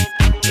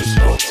 Just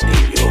what's in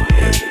your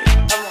head.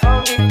 I'm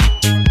hungry.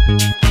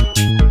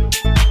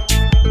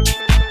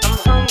 I'm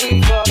hungry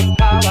for the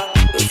power.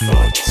 The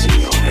thoughts in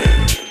your head.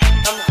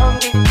 I'm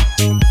hungry.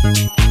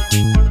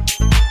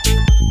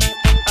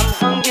 I'm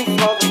hungry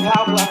for the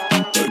power.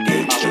 The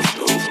game just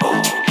goes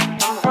on.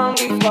 I'm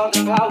hungry for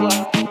the power.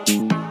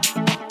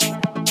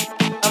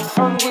 I'm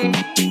hungry.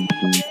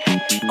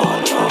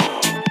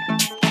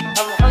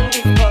 I'm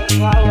hungry for the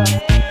power.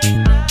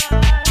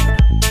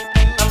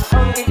 I'm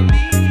hungry.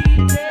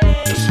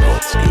 Just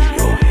what's in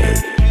your head.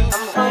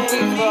 I'm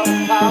hungry for the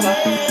power.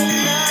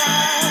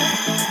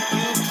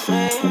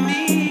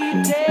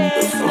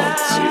 The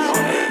thoughts in your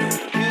head.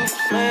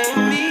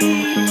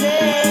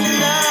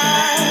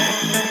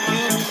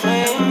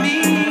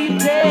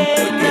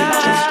 The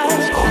game just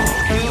goes on.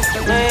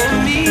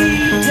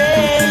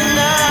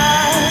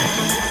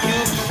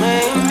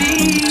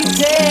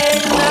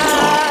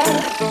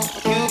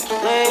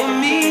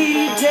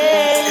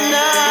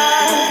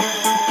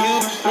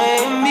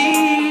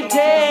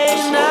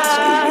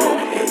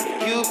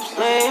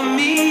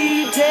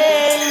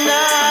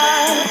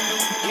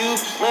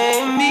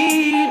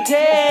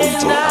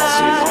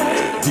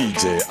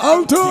 DJ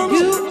Alton.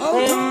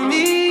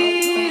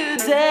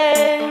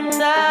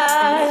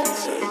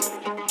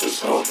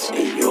 Just what's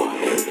in your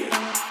head.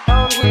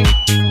 Hungry.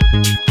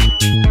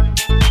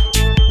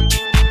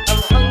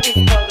 I'm hungry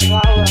for the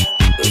power.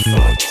 The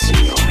thoughts in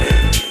your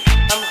head.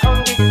 I'm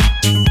hungry.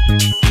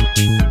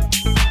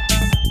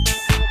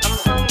 I'm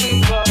hungry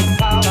for the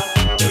power.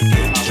 The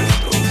game just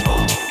goes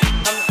on.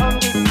 I'm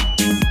hungry.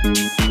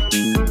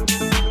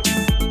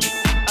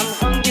 I'm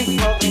hungry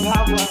for the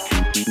power.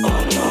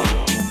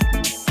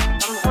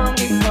 I'm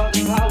hungry for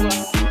the power.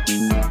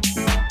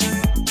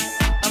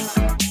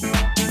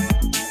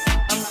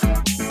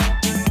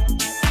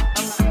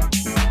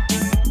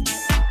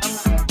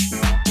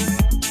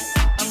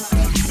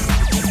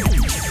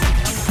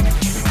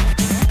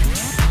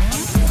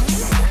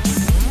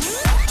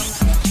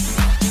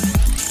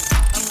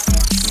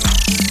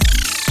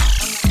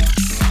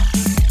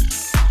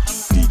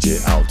 DJ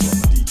Alton.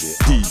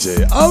 DJ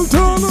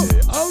Alton.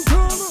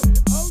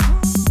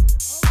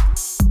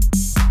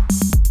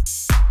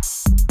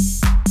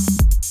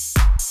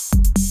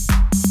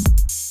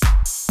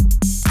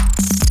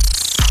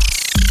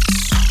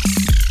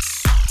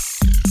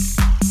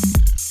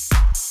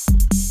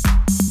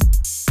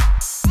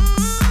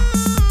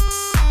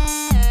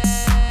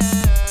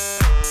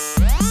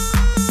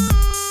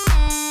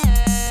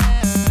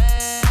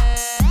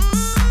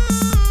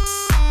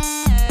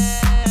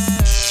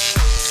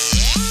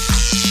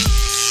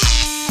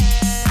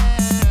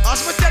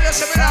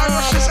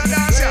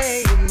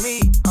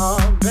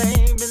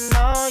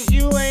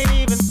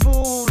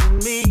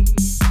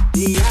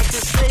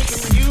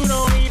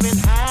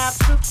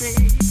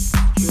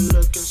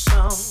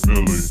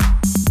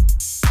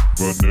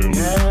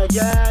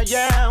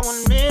 Yeah,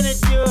 1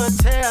 minute you're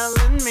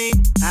telling me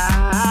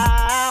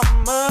how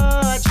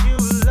much you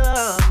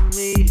love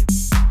me.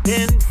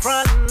 In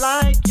front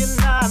like you're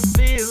not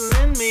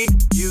feeling me.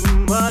 You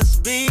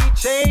must be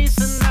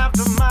chasing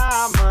after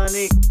my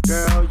money.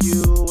 Girl,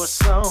 you are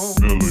so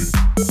Millie,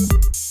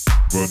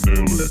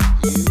 Vanilla,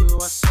 you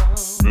are so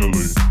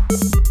Millie,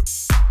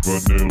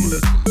 Vanilla,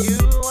 you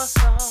are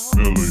so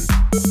Millie,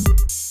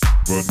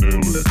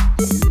 Vanilla,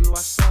 you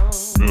are so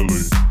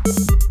Millie,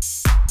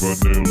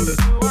 Vanilla.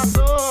 you are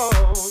so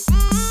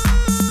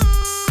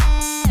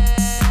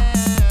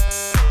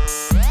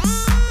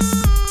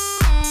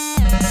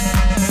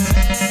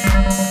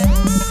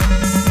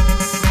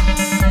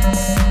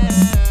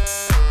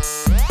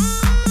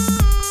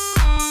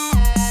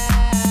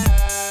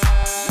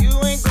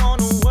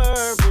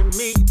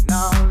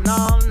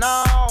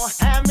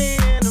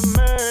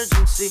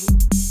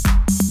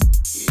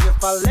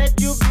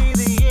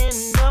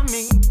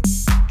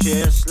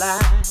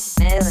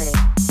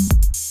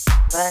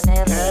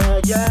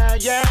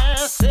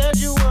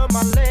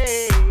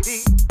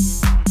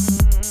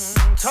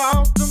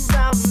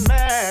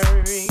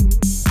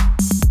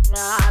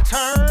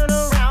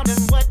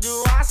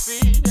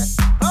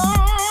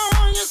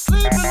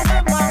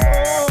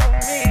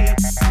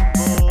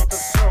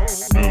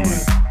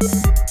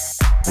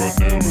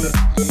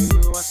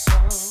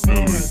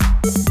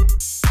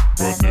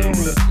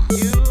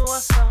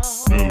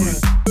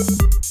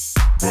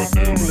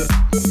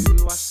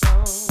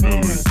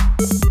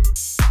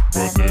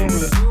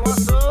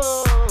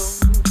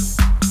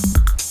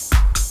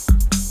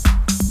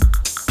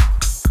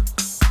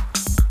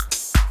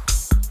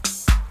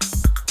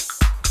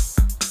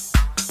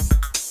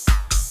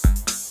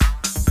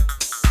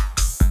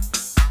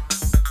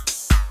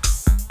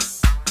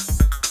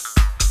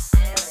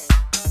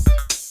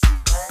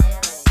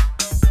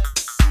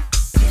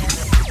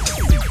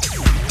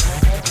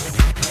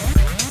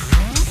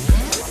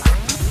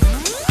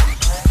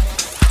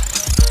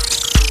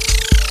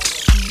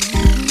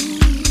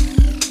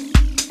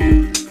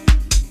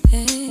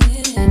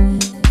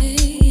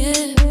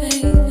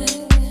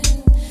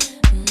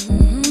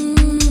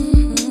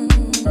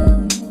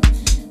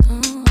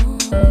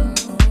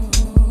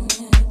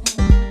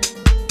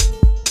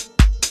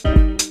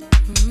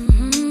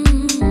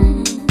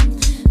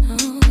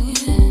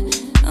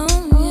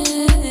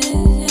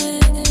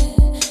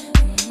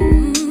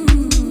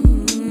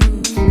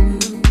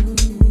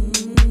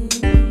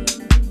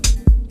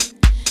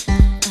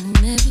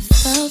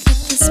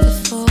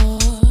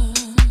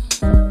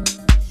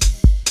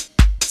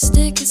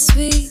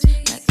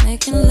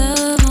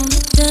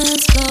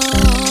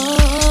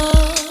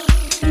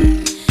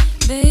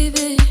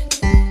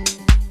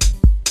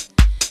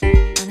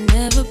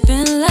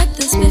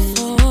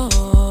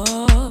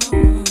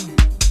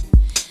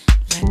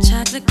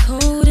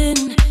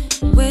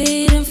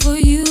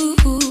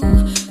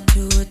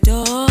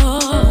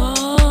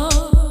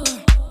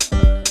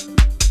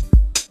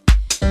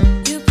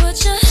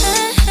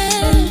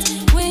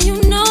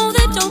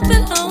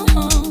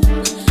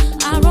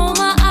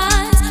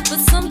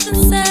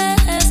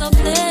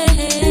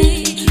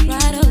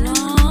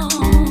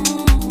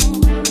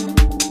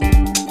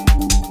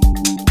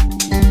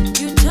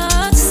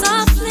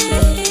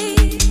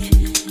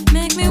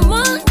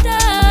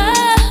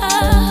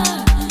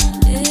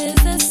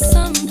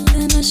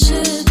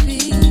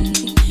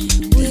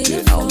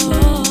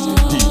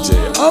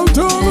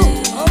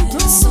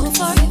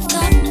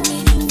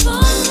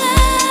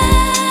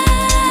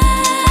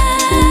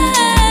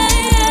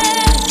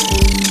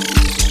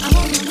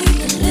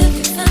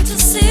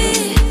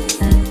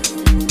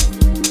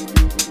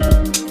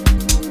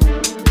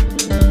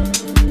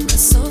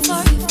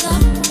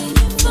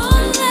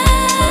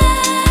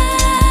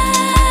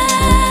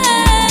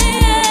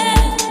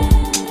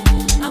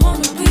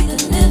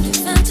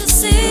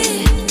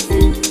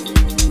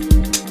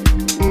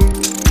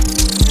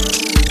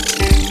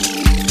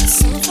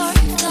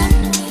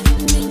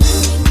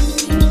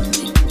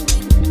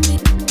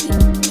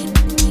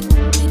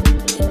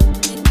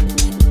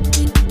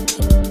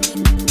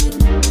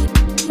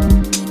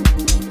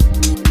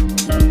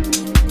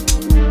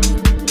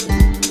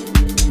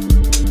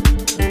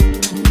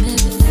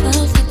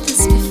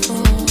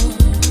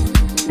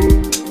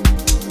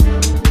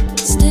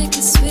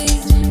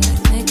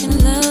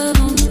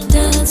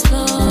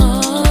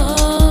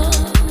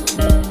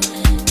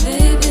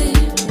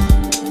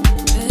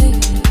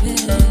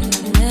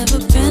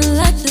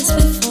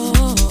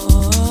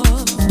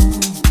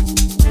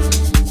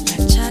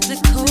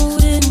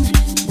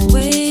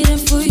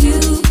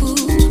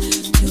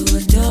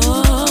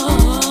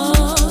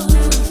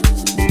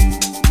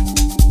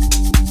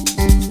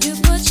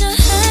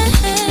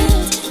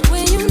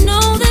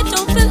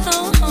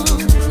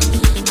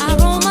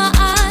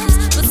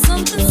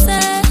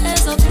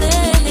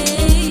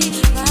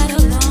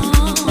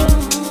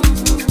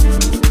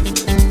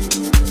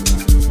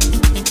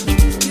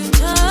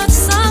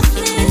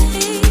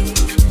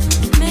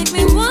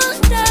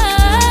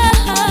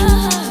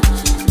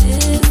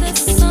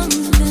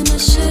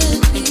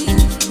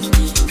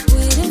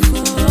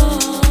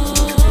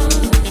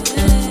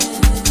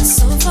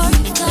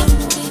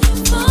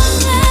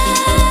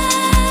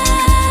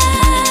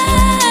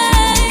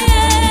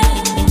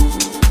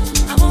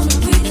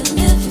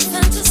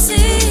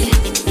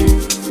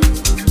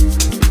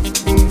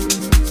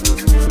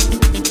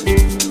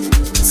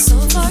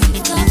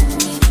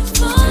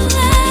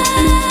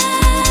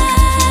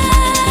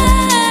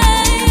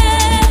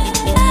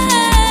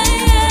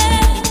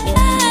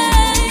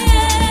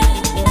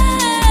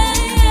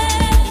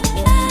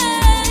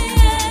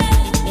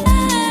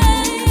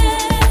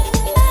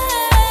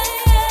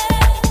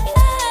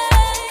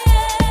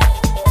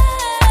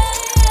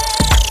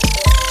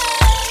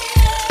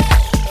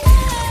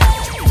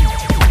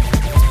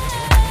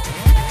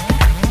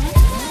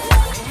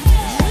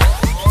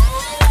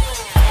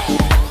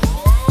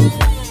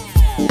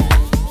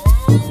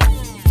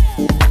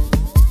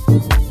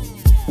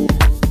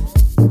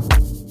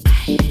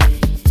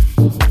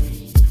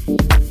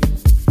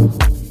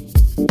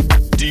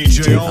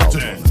DJ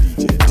Alton.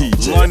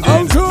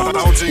 London's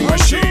bouncing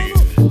machine.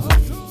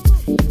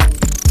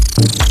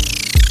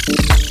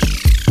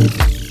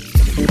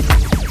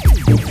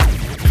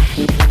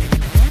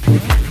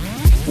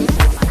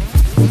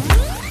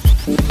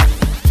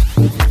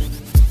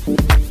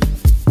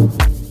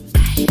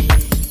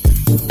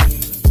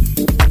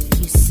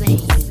 You say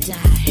you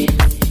die,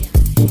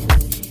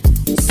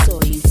 so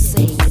you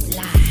say you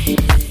lie.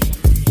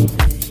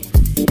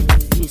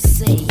 You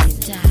say you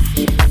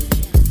die,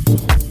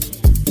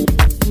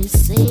 you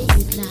say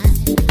you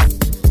lie.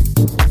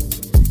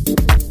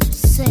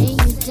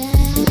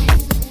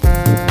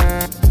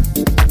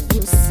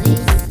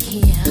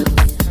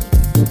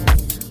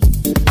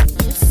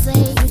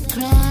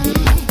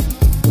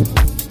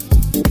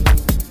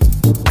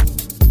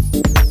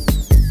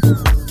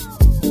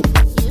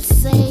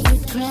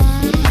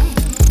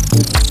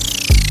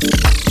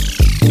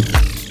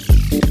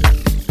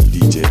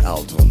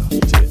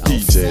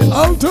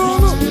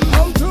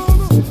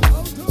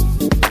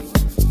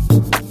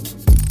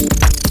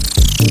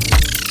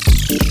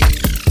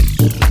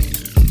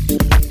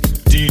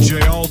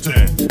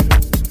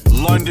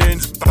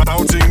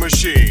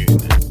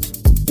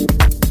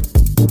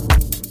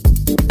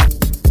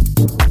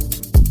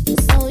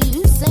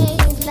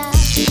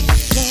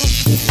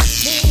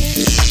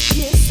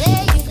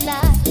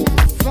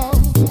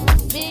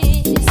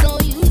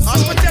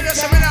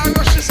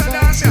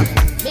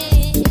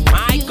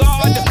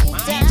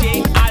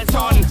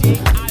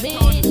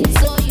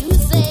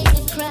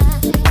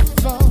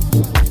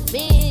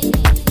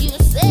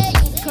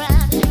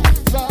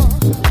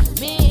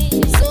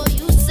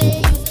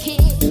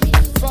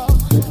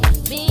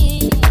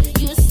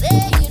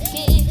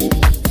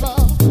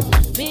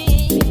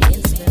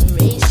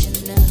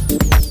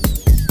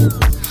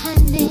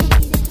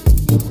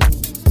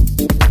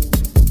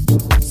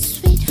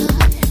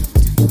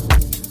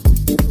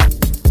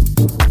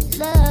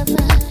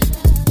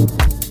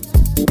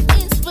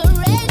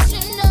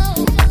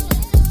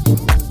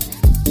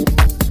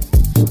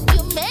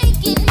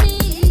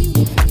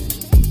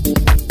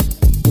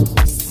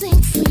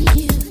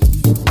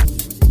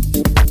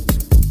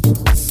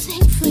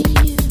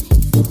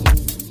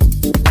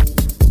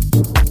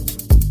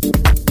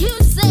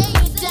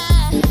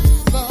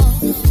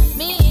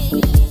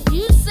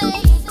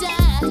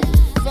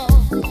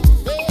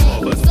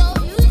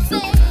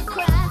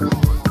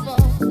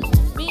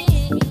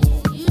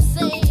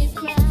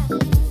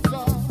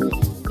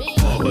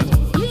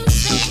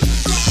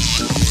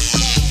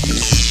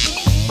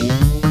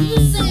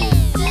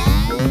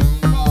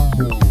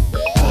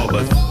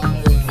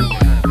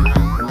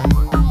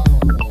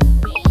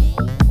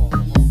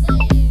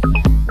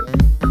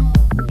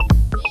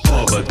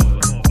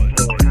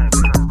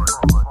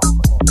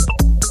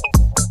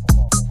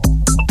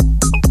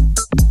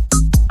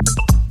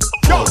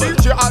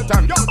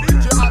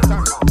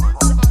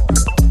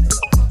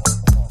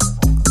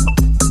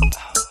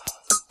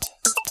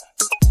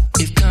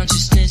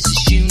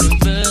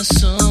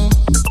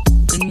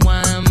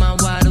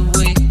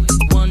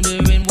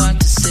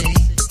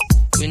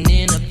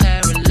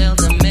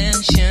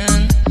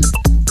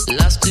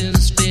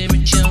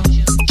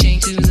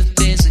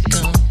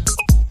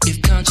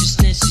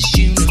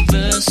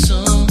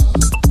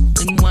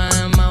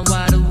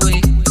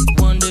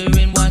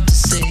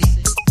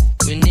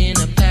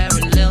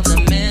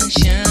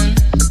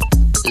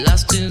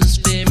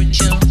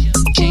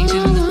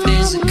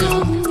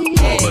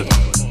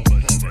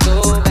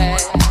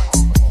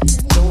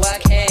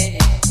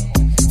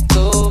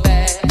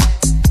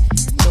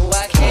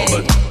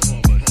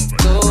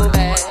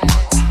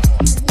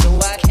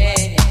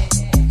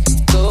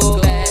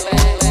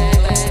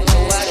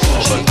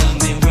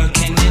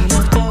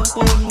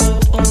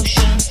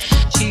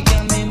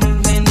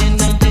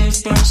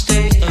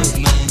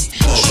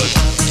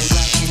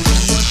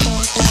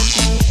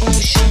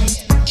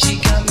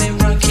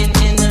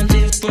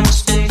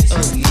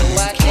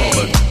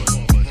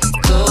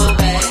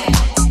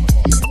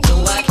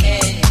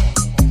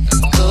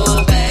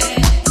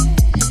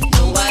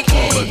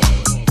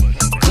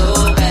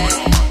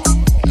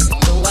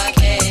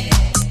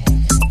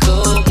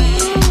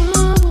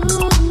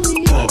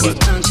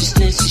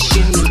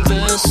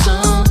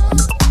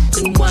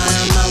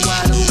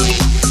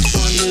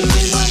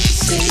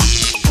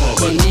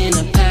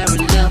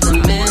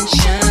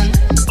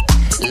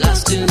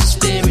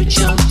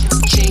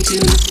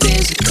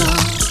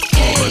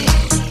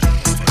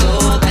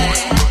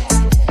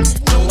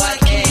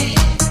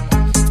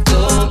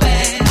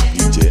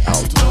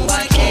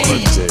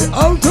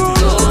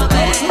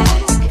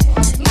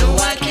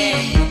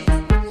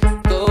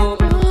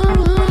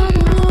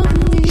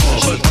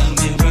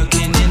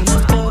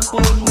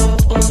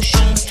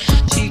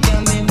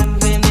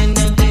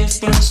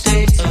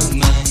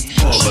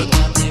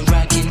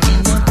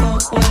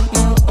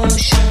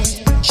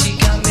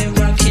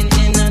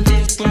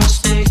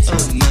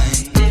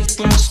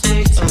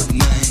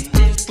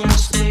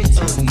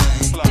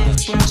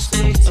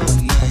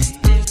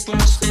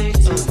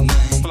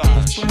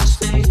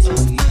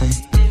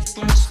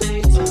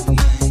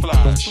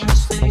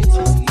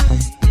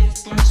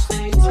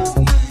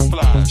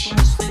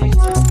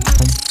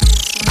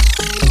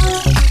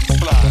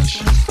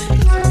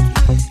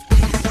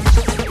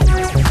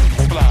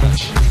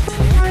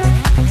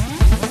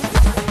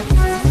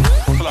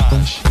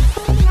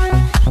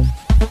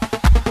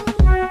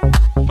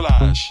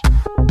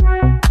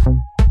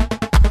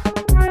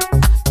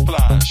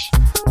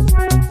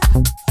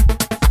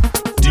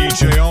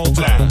 DJ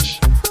Alton,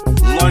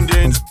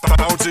 London's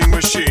bouncing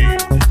machine.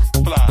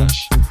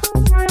 Flash.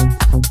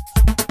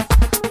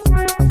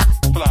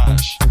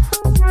 Flash.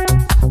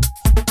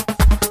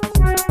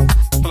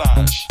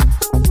 Flash.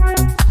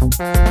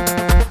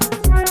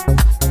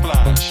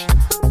 Flash.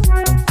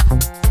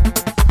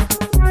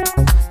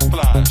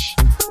 Flash.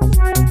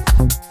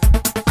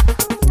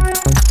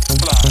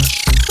 Flash.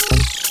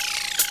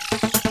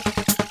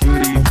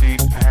 Good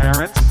evening,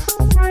 parents.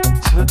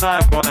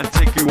 Tonight I'm gonna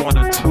take you on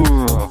a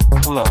tour of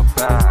Club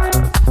Bad,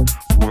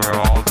 where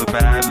all the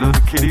bad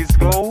little kitties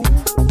go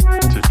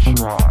to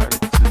try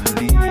to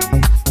leave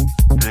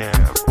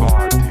their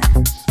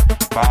bodies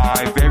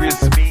by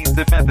various means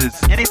and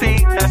methods.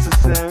 Anything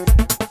necessary,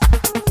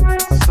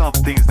 some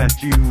things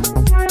that you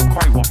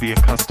quite won't be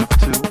accustomed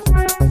to.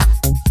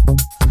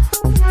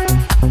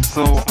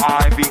 So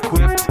I've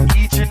equipped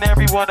each and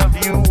every one of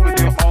you with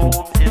your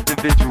own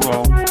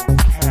individual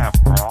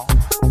camera,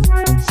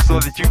 so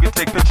that you can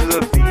take pictures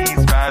of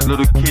these bad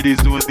little kitties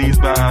doing these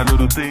bad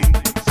little things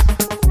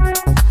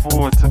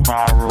for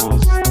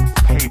tomorrow's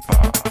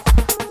paper.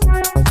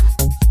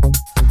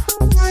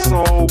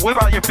 So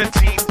whip out your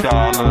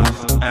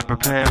 $15 and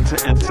prepare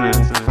to enter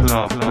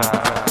Club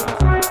Live.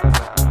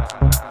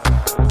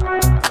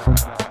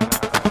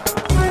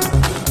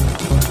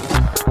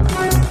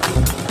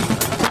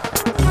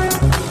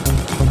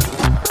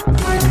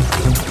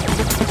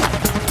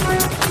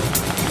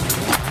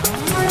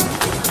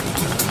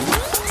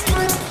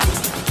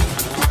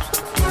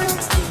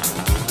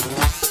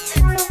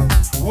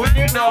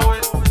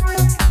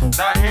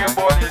 Not here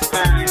more than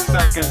 30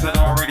 seconds and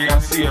already I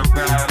see a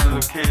bad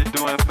little kid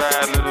doing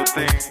bad little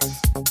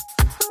things.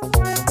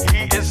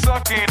 He is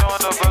sucking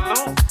on a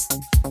balloon.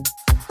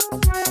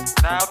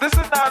 Now this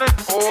is not an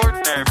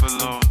ordinary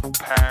balloon,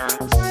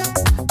 parents.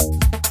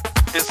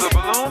 It's a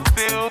balloon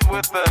filled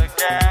with a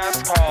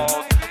gas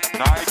called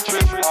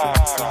nitrous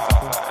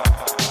oxide.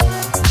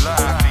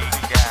 Laughing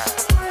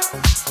gas.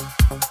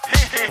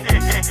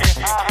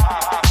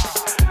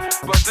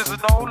 But this is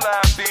no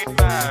laughing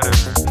matter.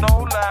 No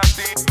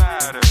laughing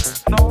matter.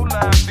 No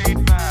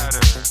laughing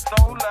matter.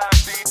 No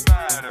laughing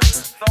matter.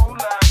 No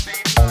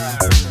laughing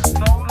matter.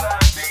 No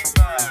laughing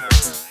matter.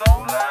 No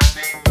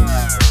laughing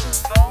matter.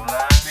 No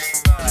laughing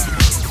matter.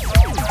 No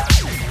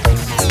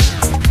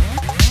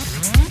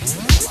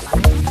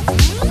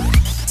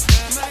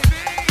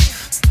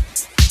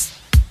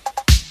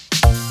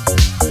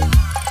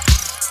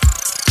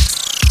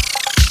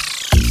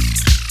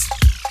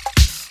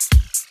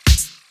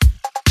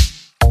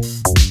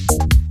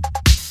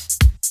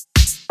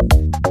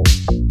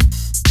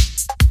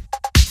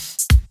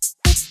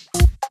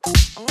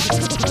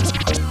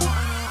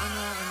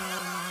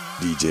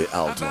DJ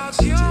Alton,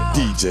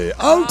 DJ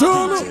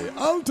Alton,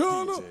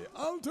 Alton.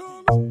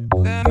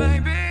 There may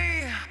be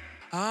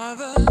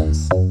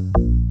others.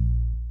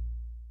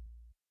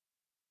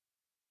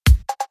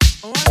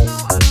 Oh, I know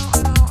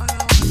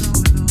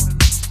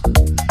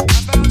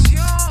about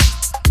your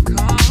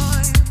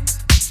kind.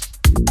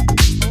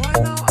 Oh, I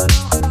know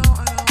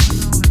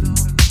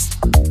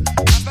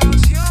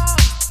about your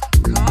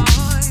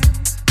kind.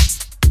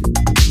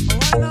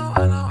 Oh,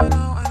 I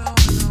know.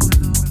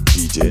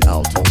 DJ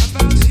Alton,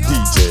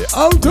 DJ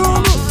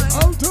Alton,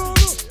 Alton.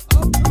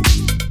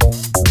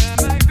 There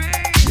may be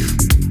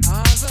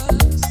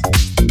others.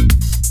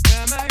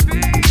 There may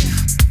be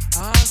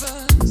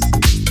others.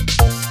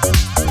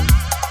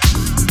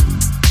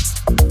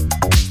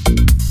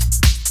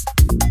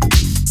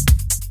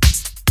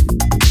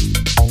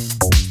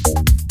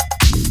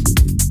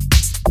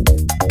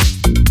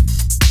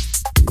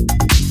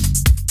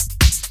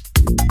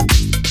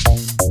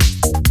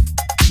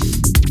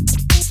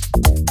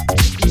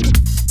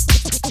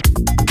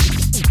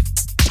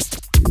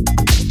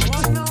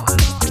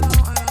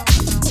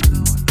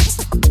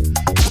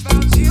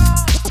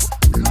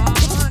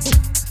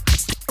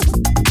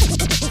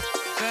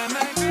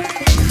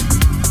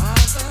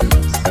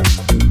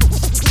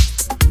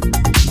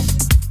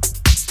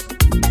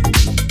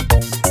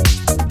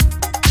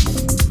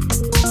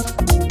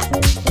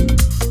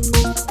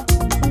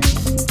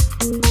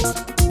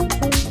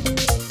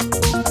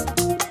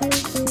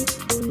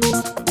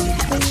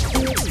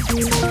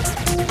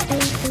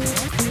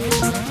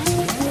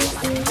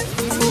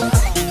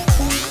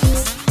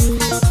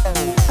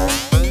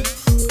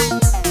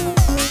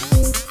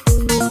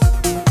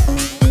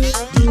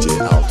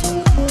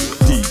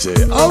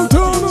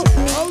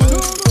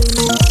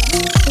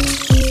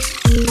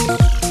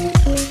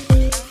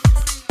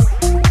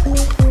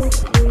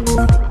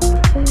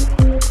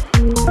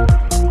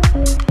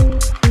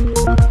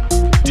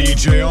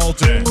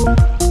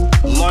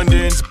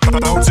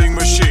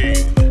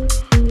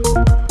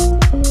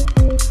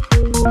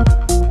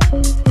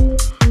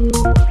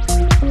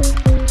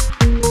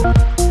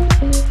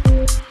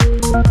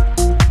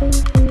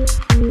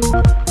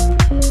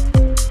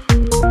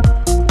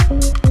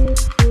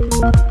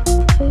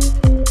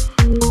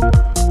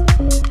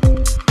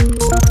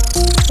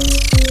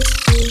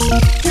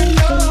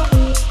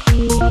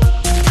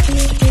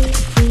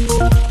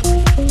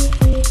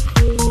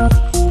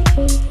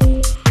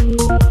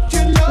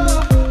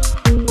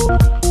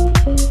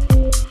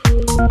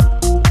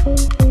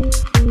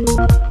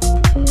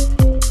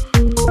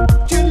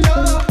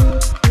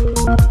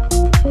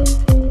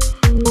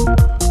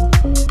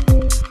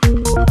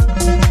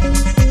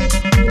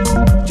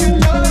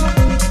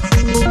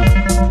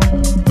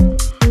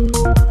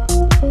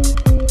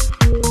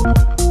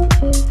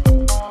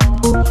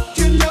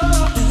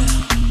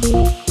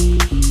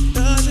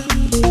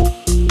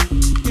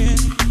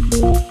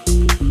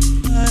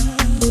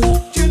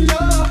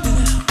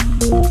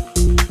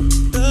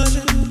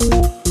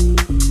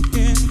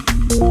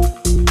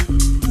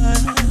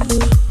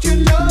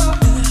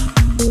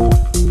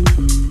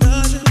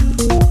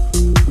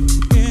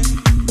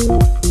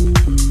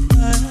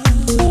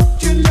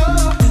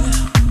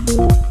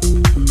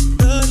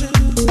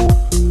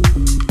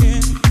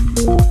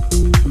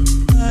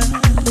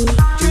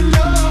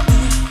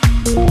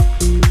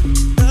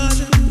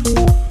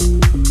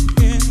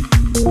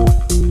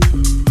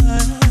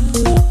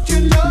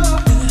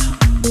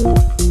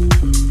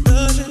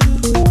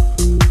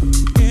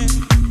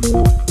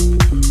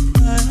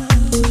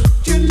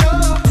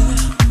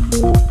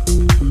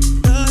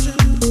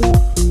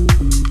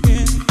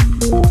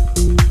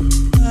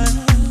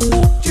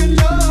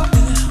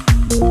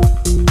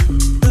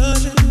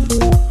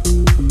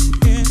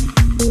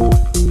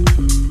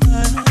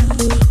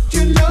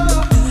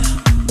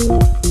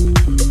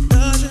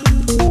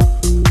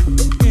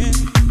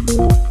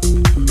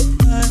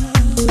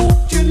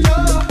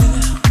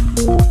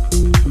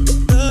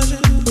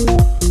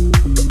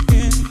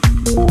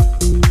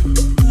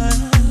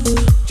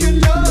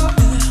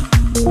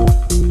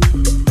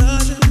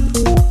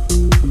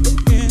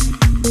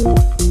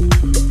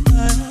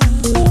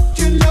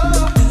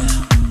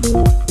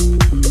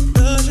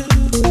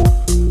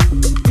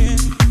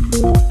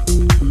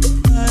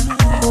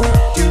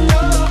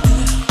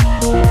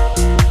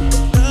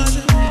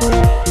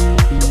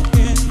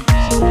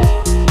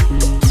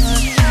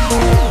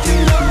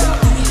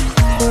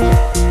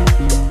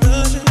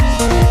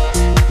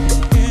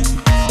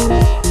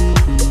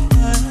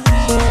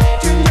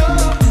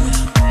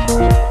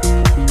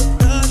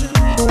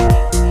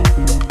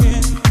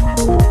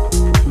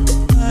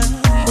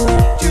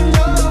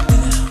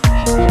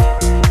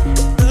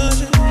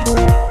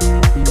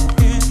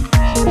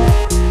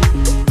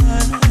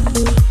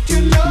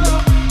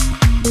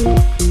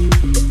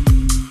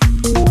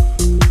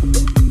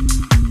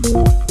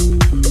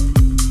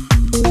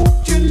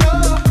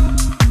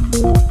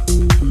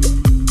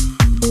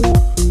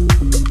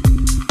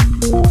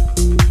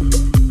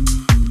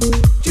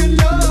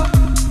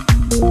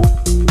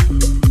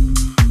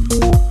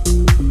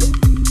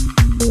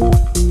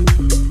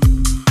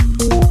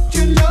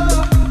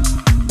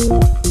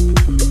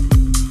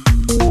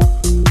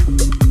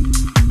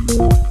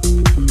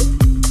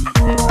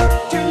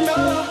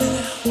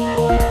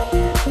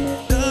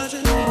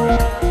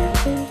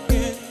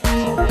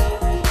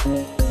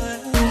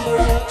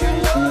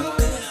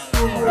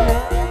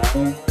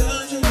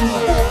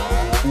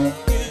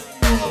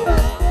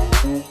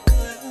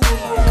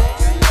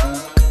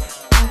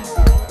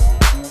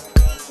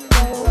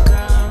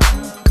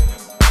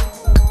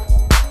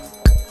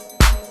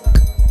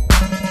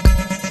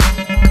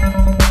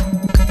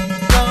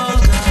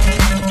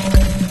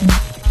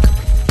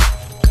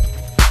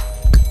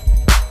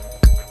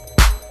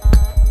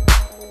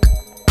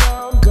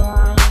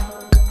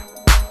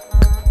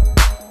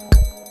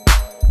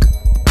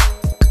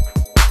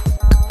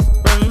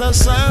 the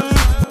sun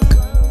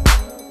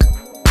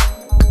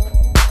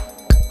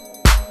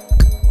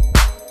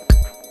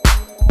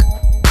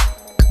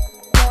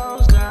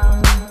goes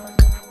down,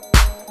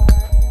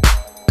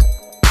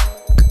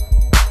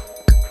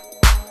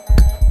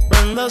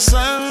 when the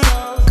sun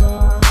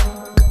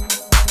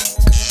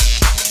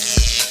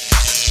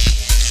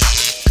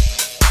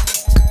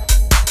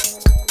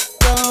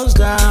goes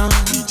down,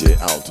 DJ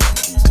Alton,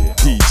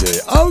 DJ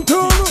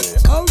Alton,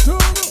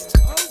 Alton,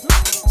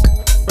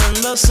 when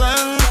the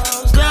sun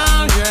goes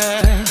down,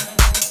 yeah.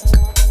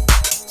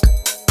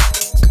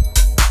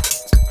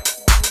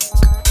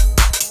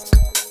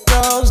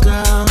 Goes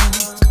down,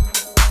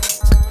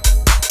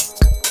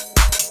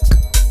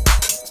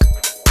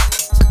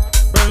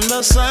 when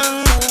the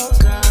sun goes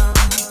down,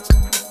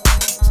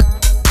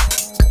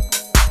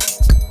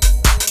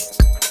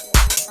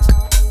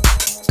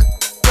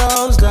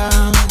 goes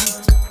down,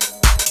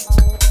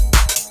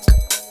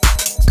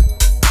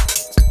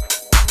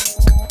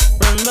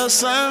 when the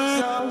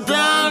sun goes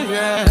down,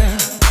 yeah.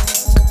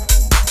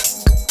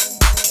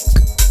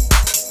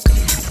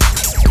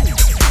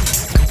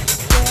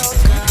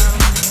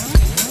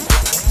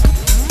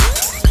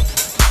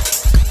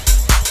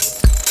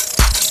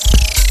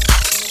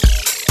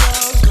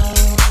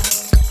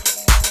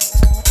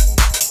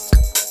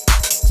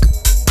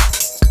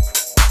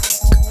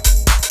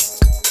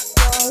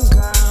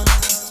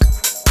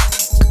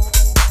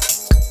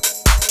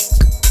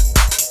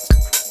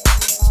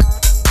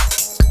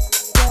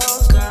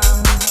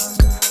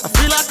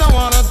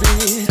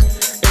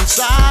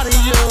 Inside of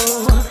you.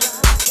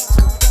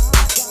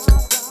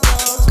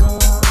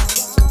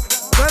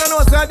 I don't know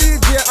what's that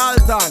DJ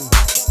Alton.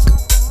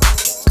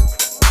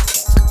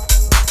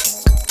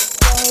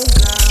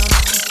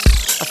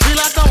 I feel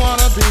like I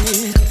wanna be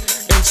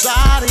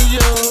inside of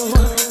you.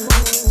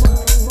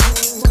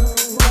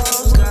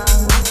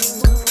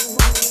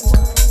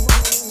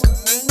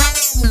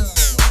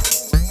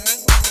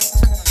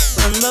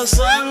 When the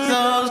sun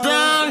goes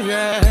down,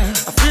 yeah,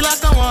 I feel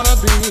like I wanna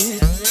be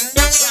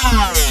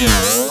inside of you.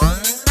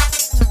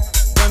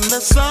 When the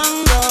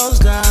sun goes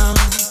down,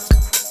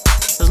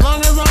 as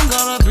long as I'm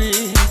gonna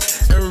be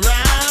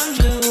around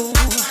you.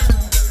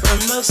 When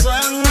the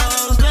sun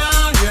goes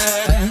down,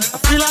 yeah, I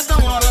feel like I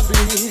wanna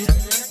be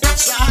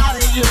inside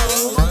of you.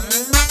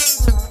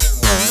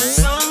 When the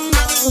sun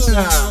goes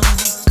down,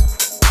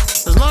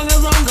 as long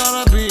as I'm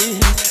gonna be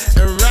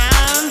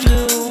around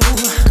you.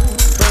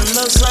 When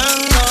the sun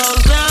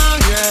goes down,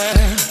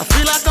 yeah, I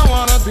feel like I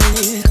wanna be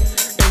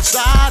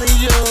inside of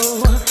you.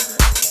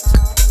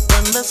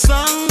 When the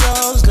sun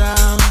goes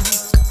down,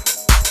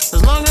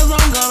 as long as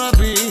I'm gonna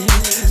be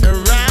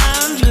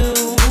around you.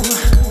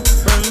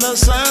 When the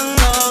sun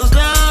goes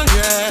down,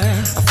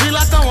 yeah, I feel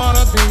like I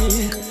wanna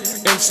be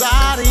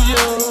inside of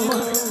you.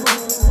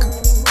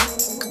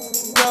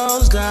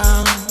 Goes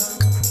down,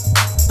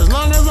 as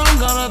long as I'm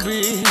gonna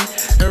be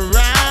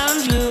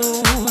around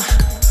you.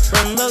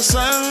 When the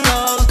sun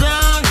goes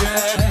down,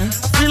 yeah,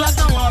 I feel like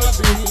I wanna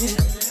be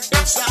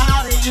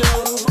inside of you,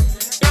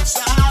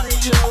 inside of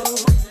you,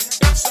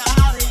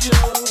 inside of you,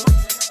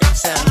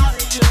 inside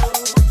of you,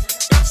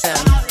 inside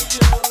of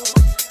you,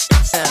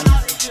 inside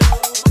of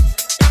you,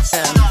 inside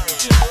of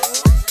you,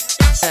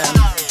 inside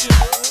of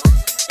you,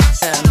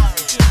 inside of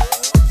you,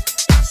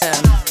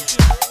 inside of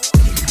you.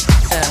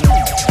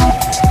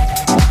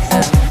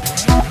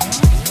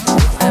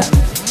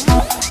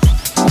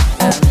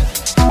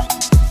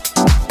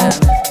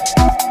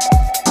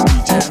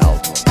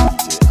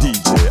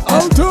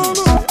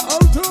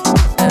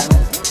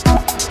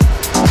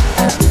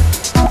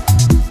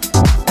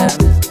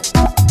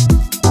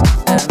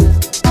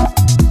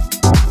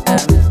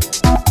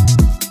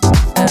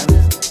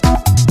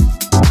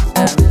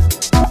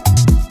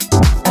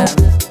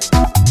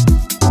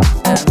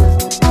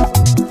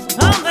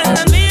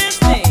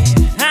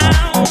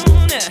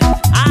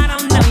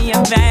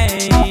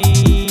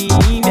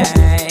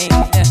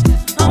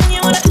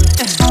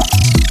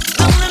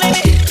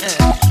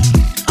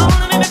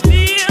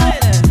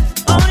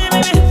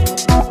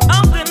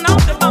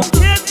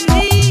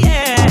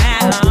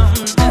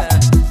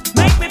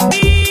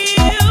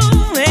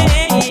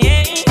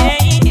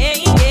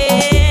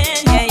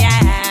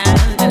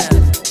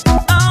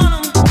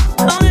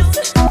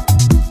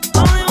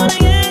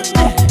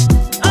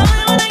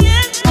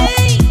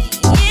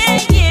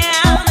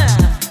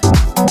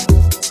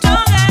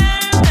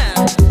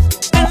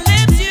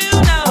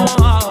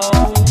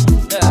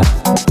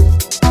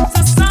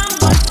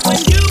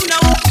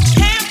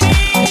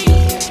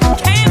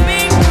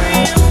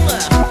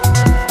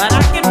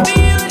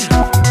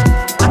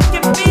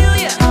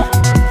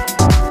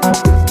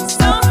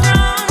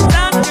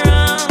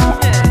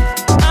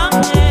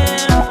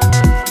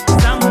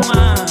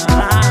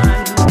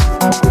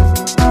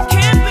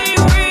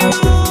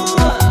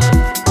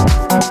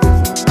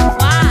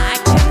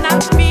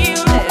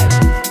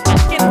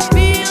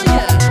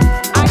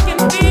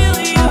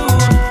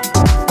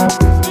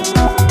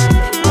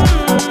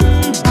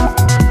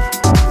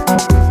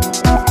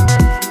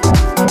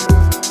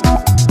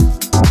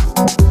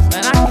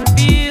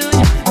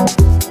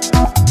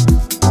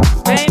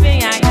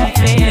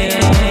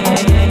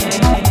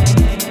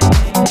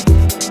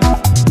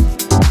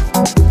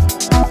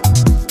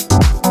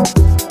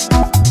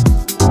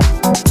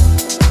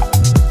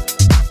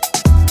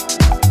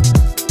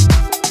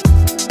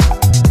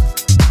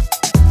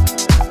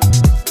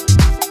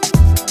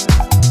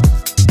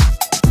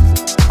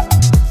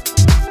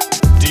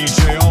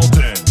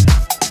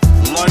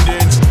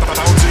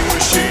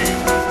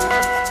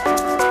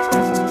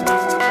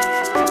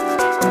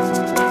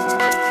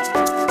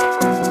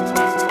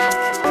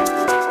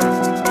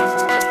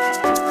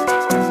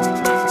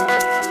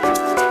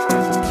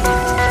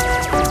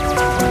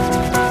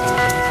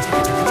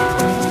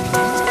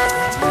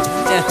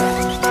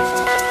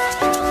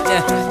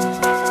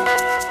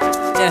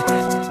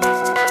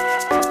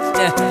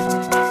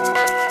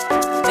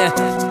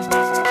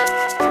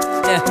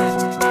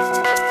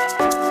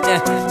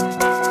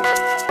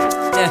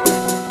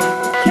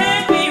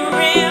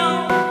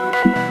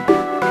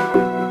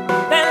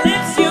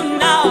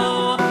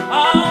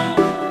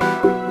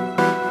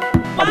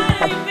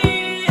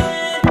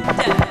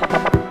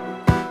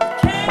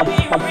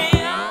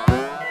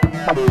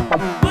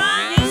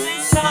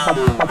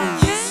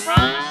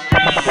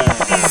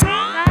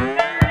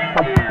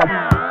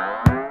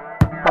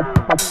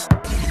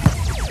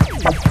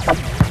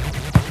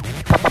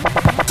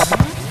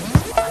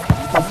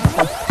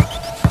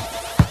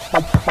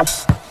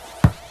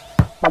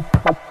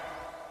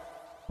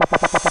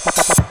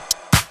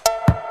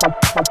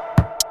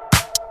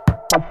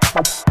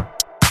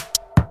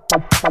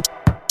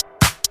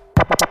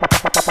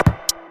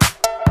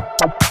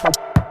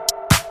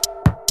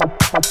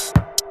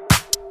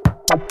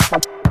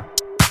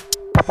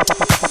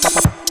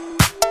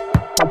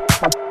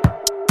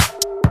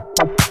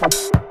 Boom,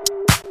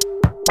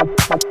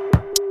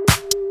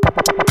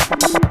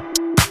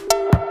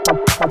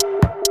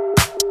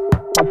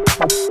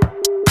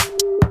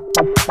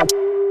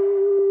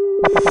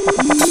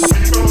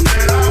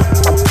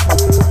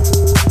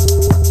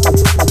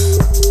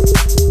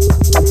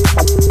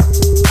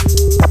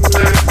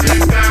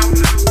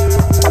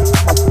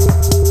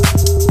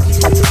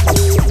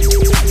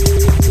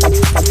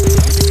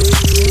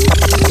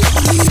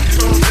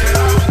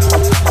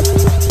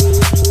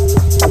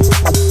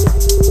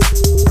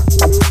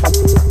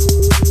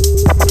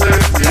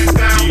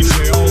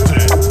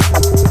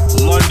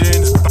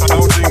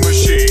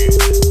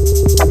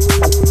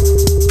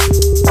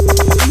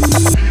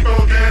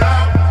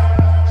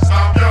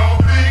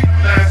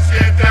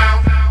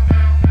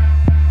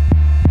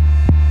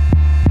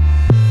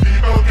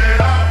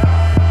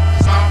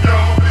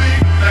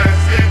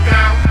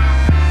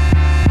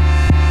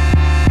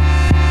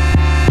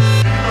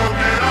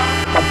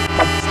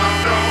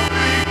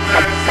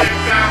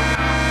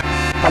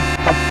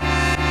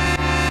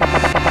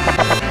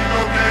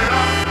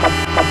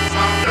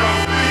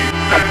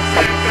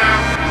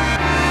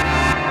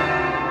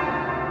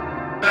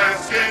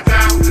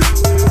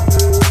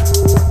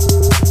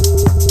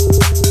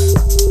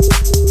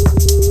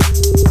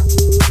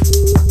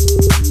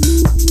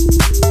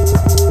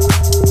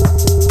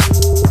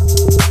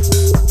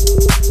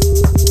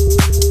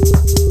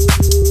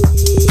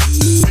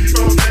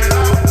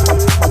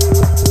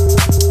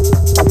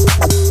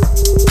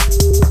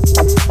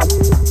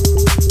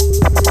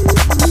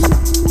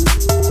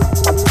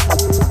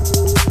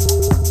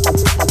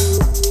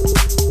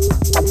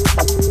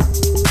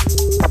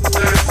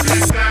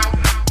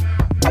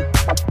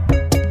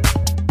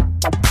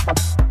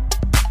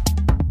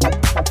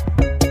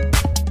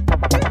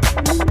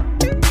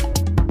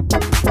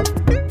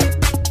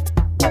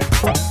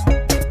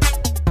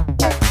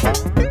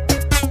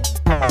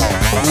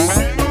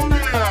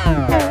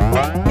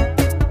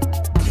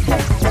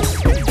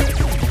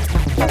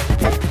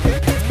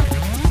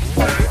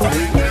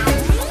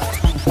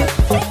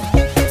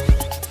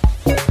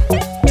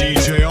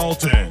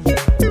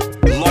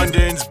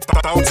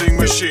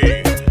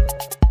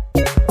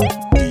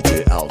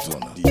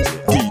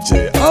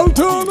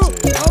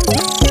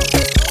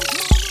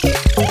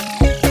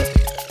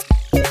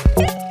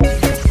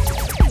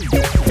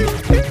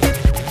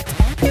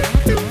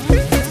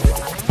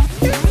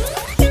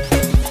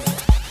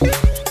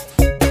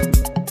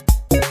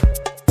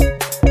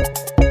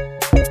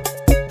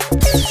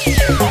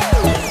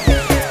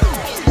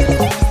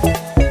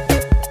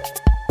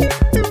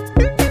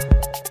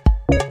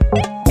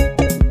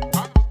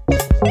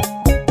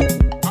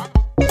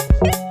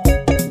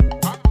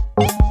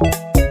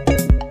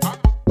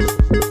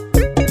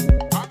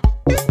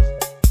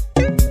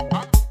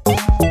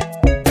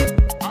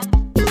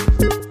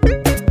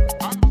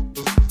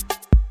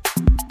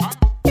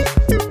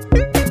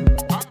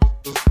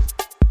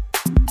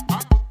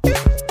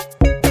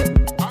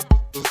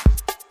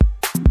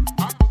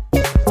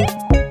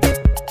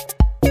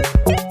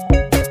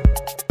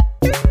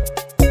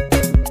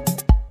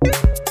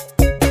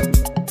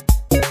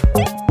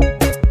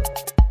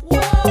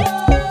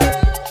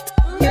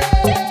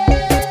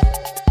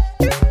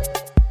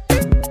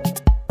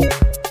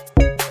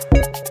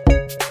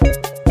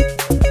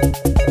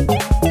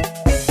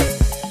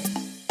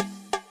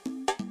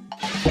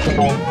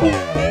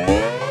 boom.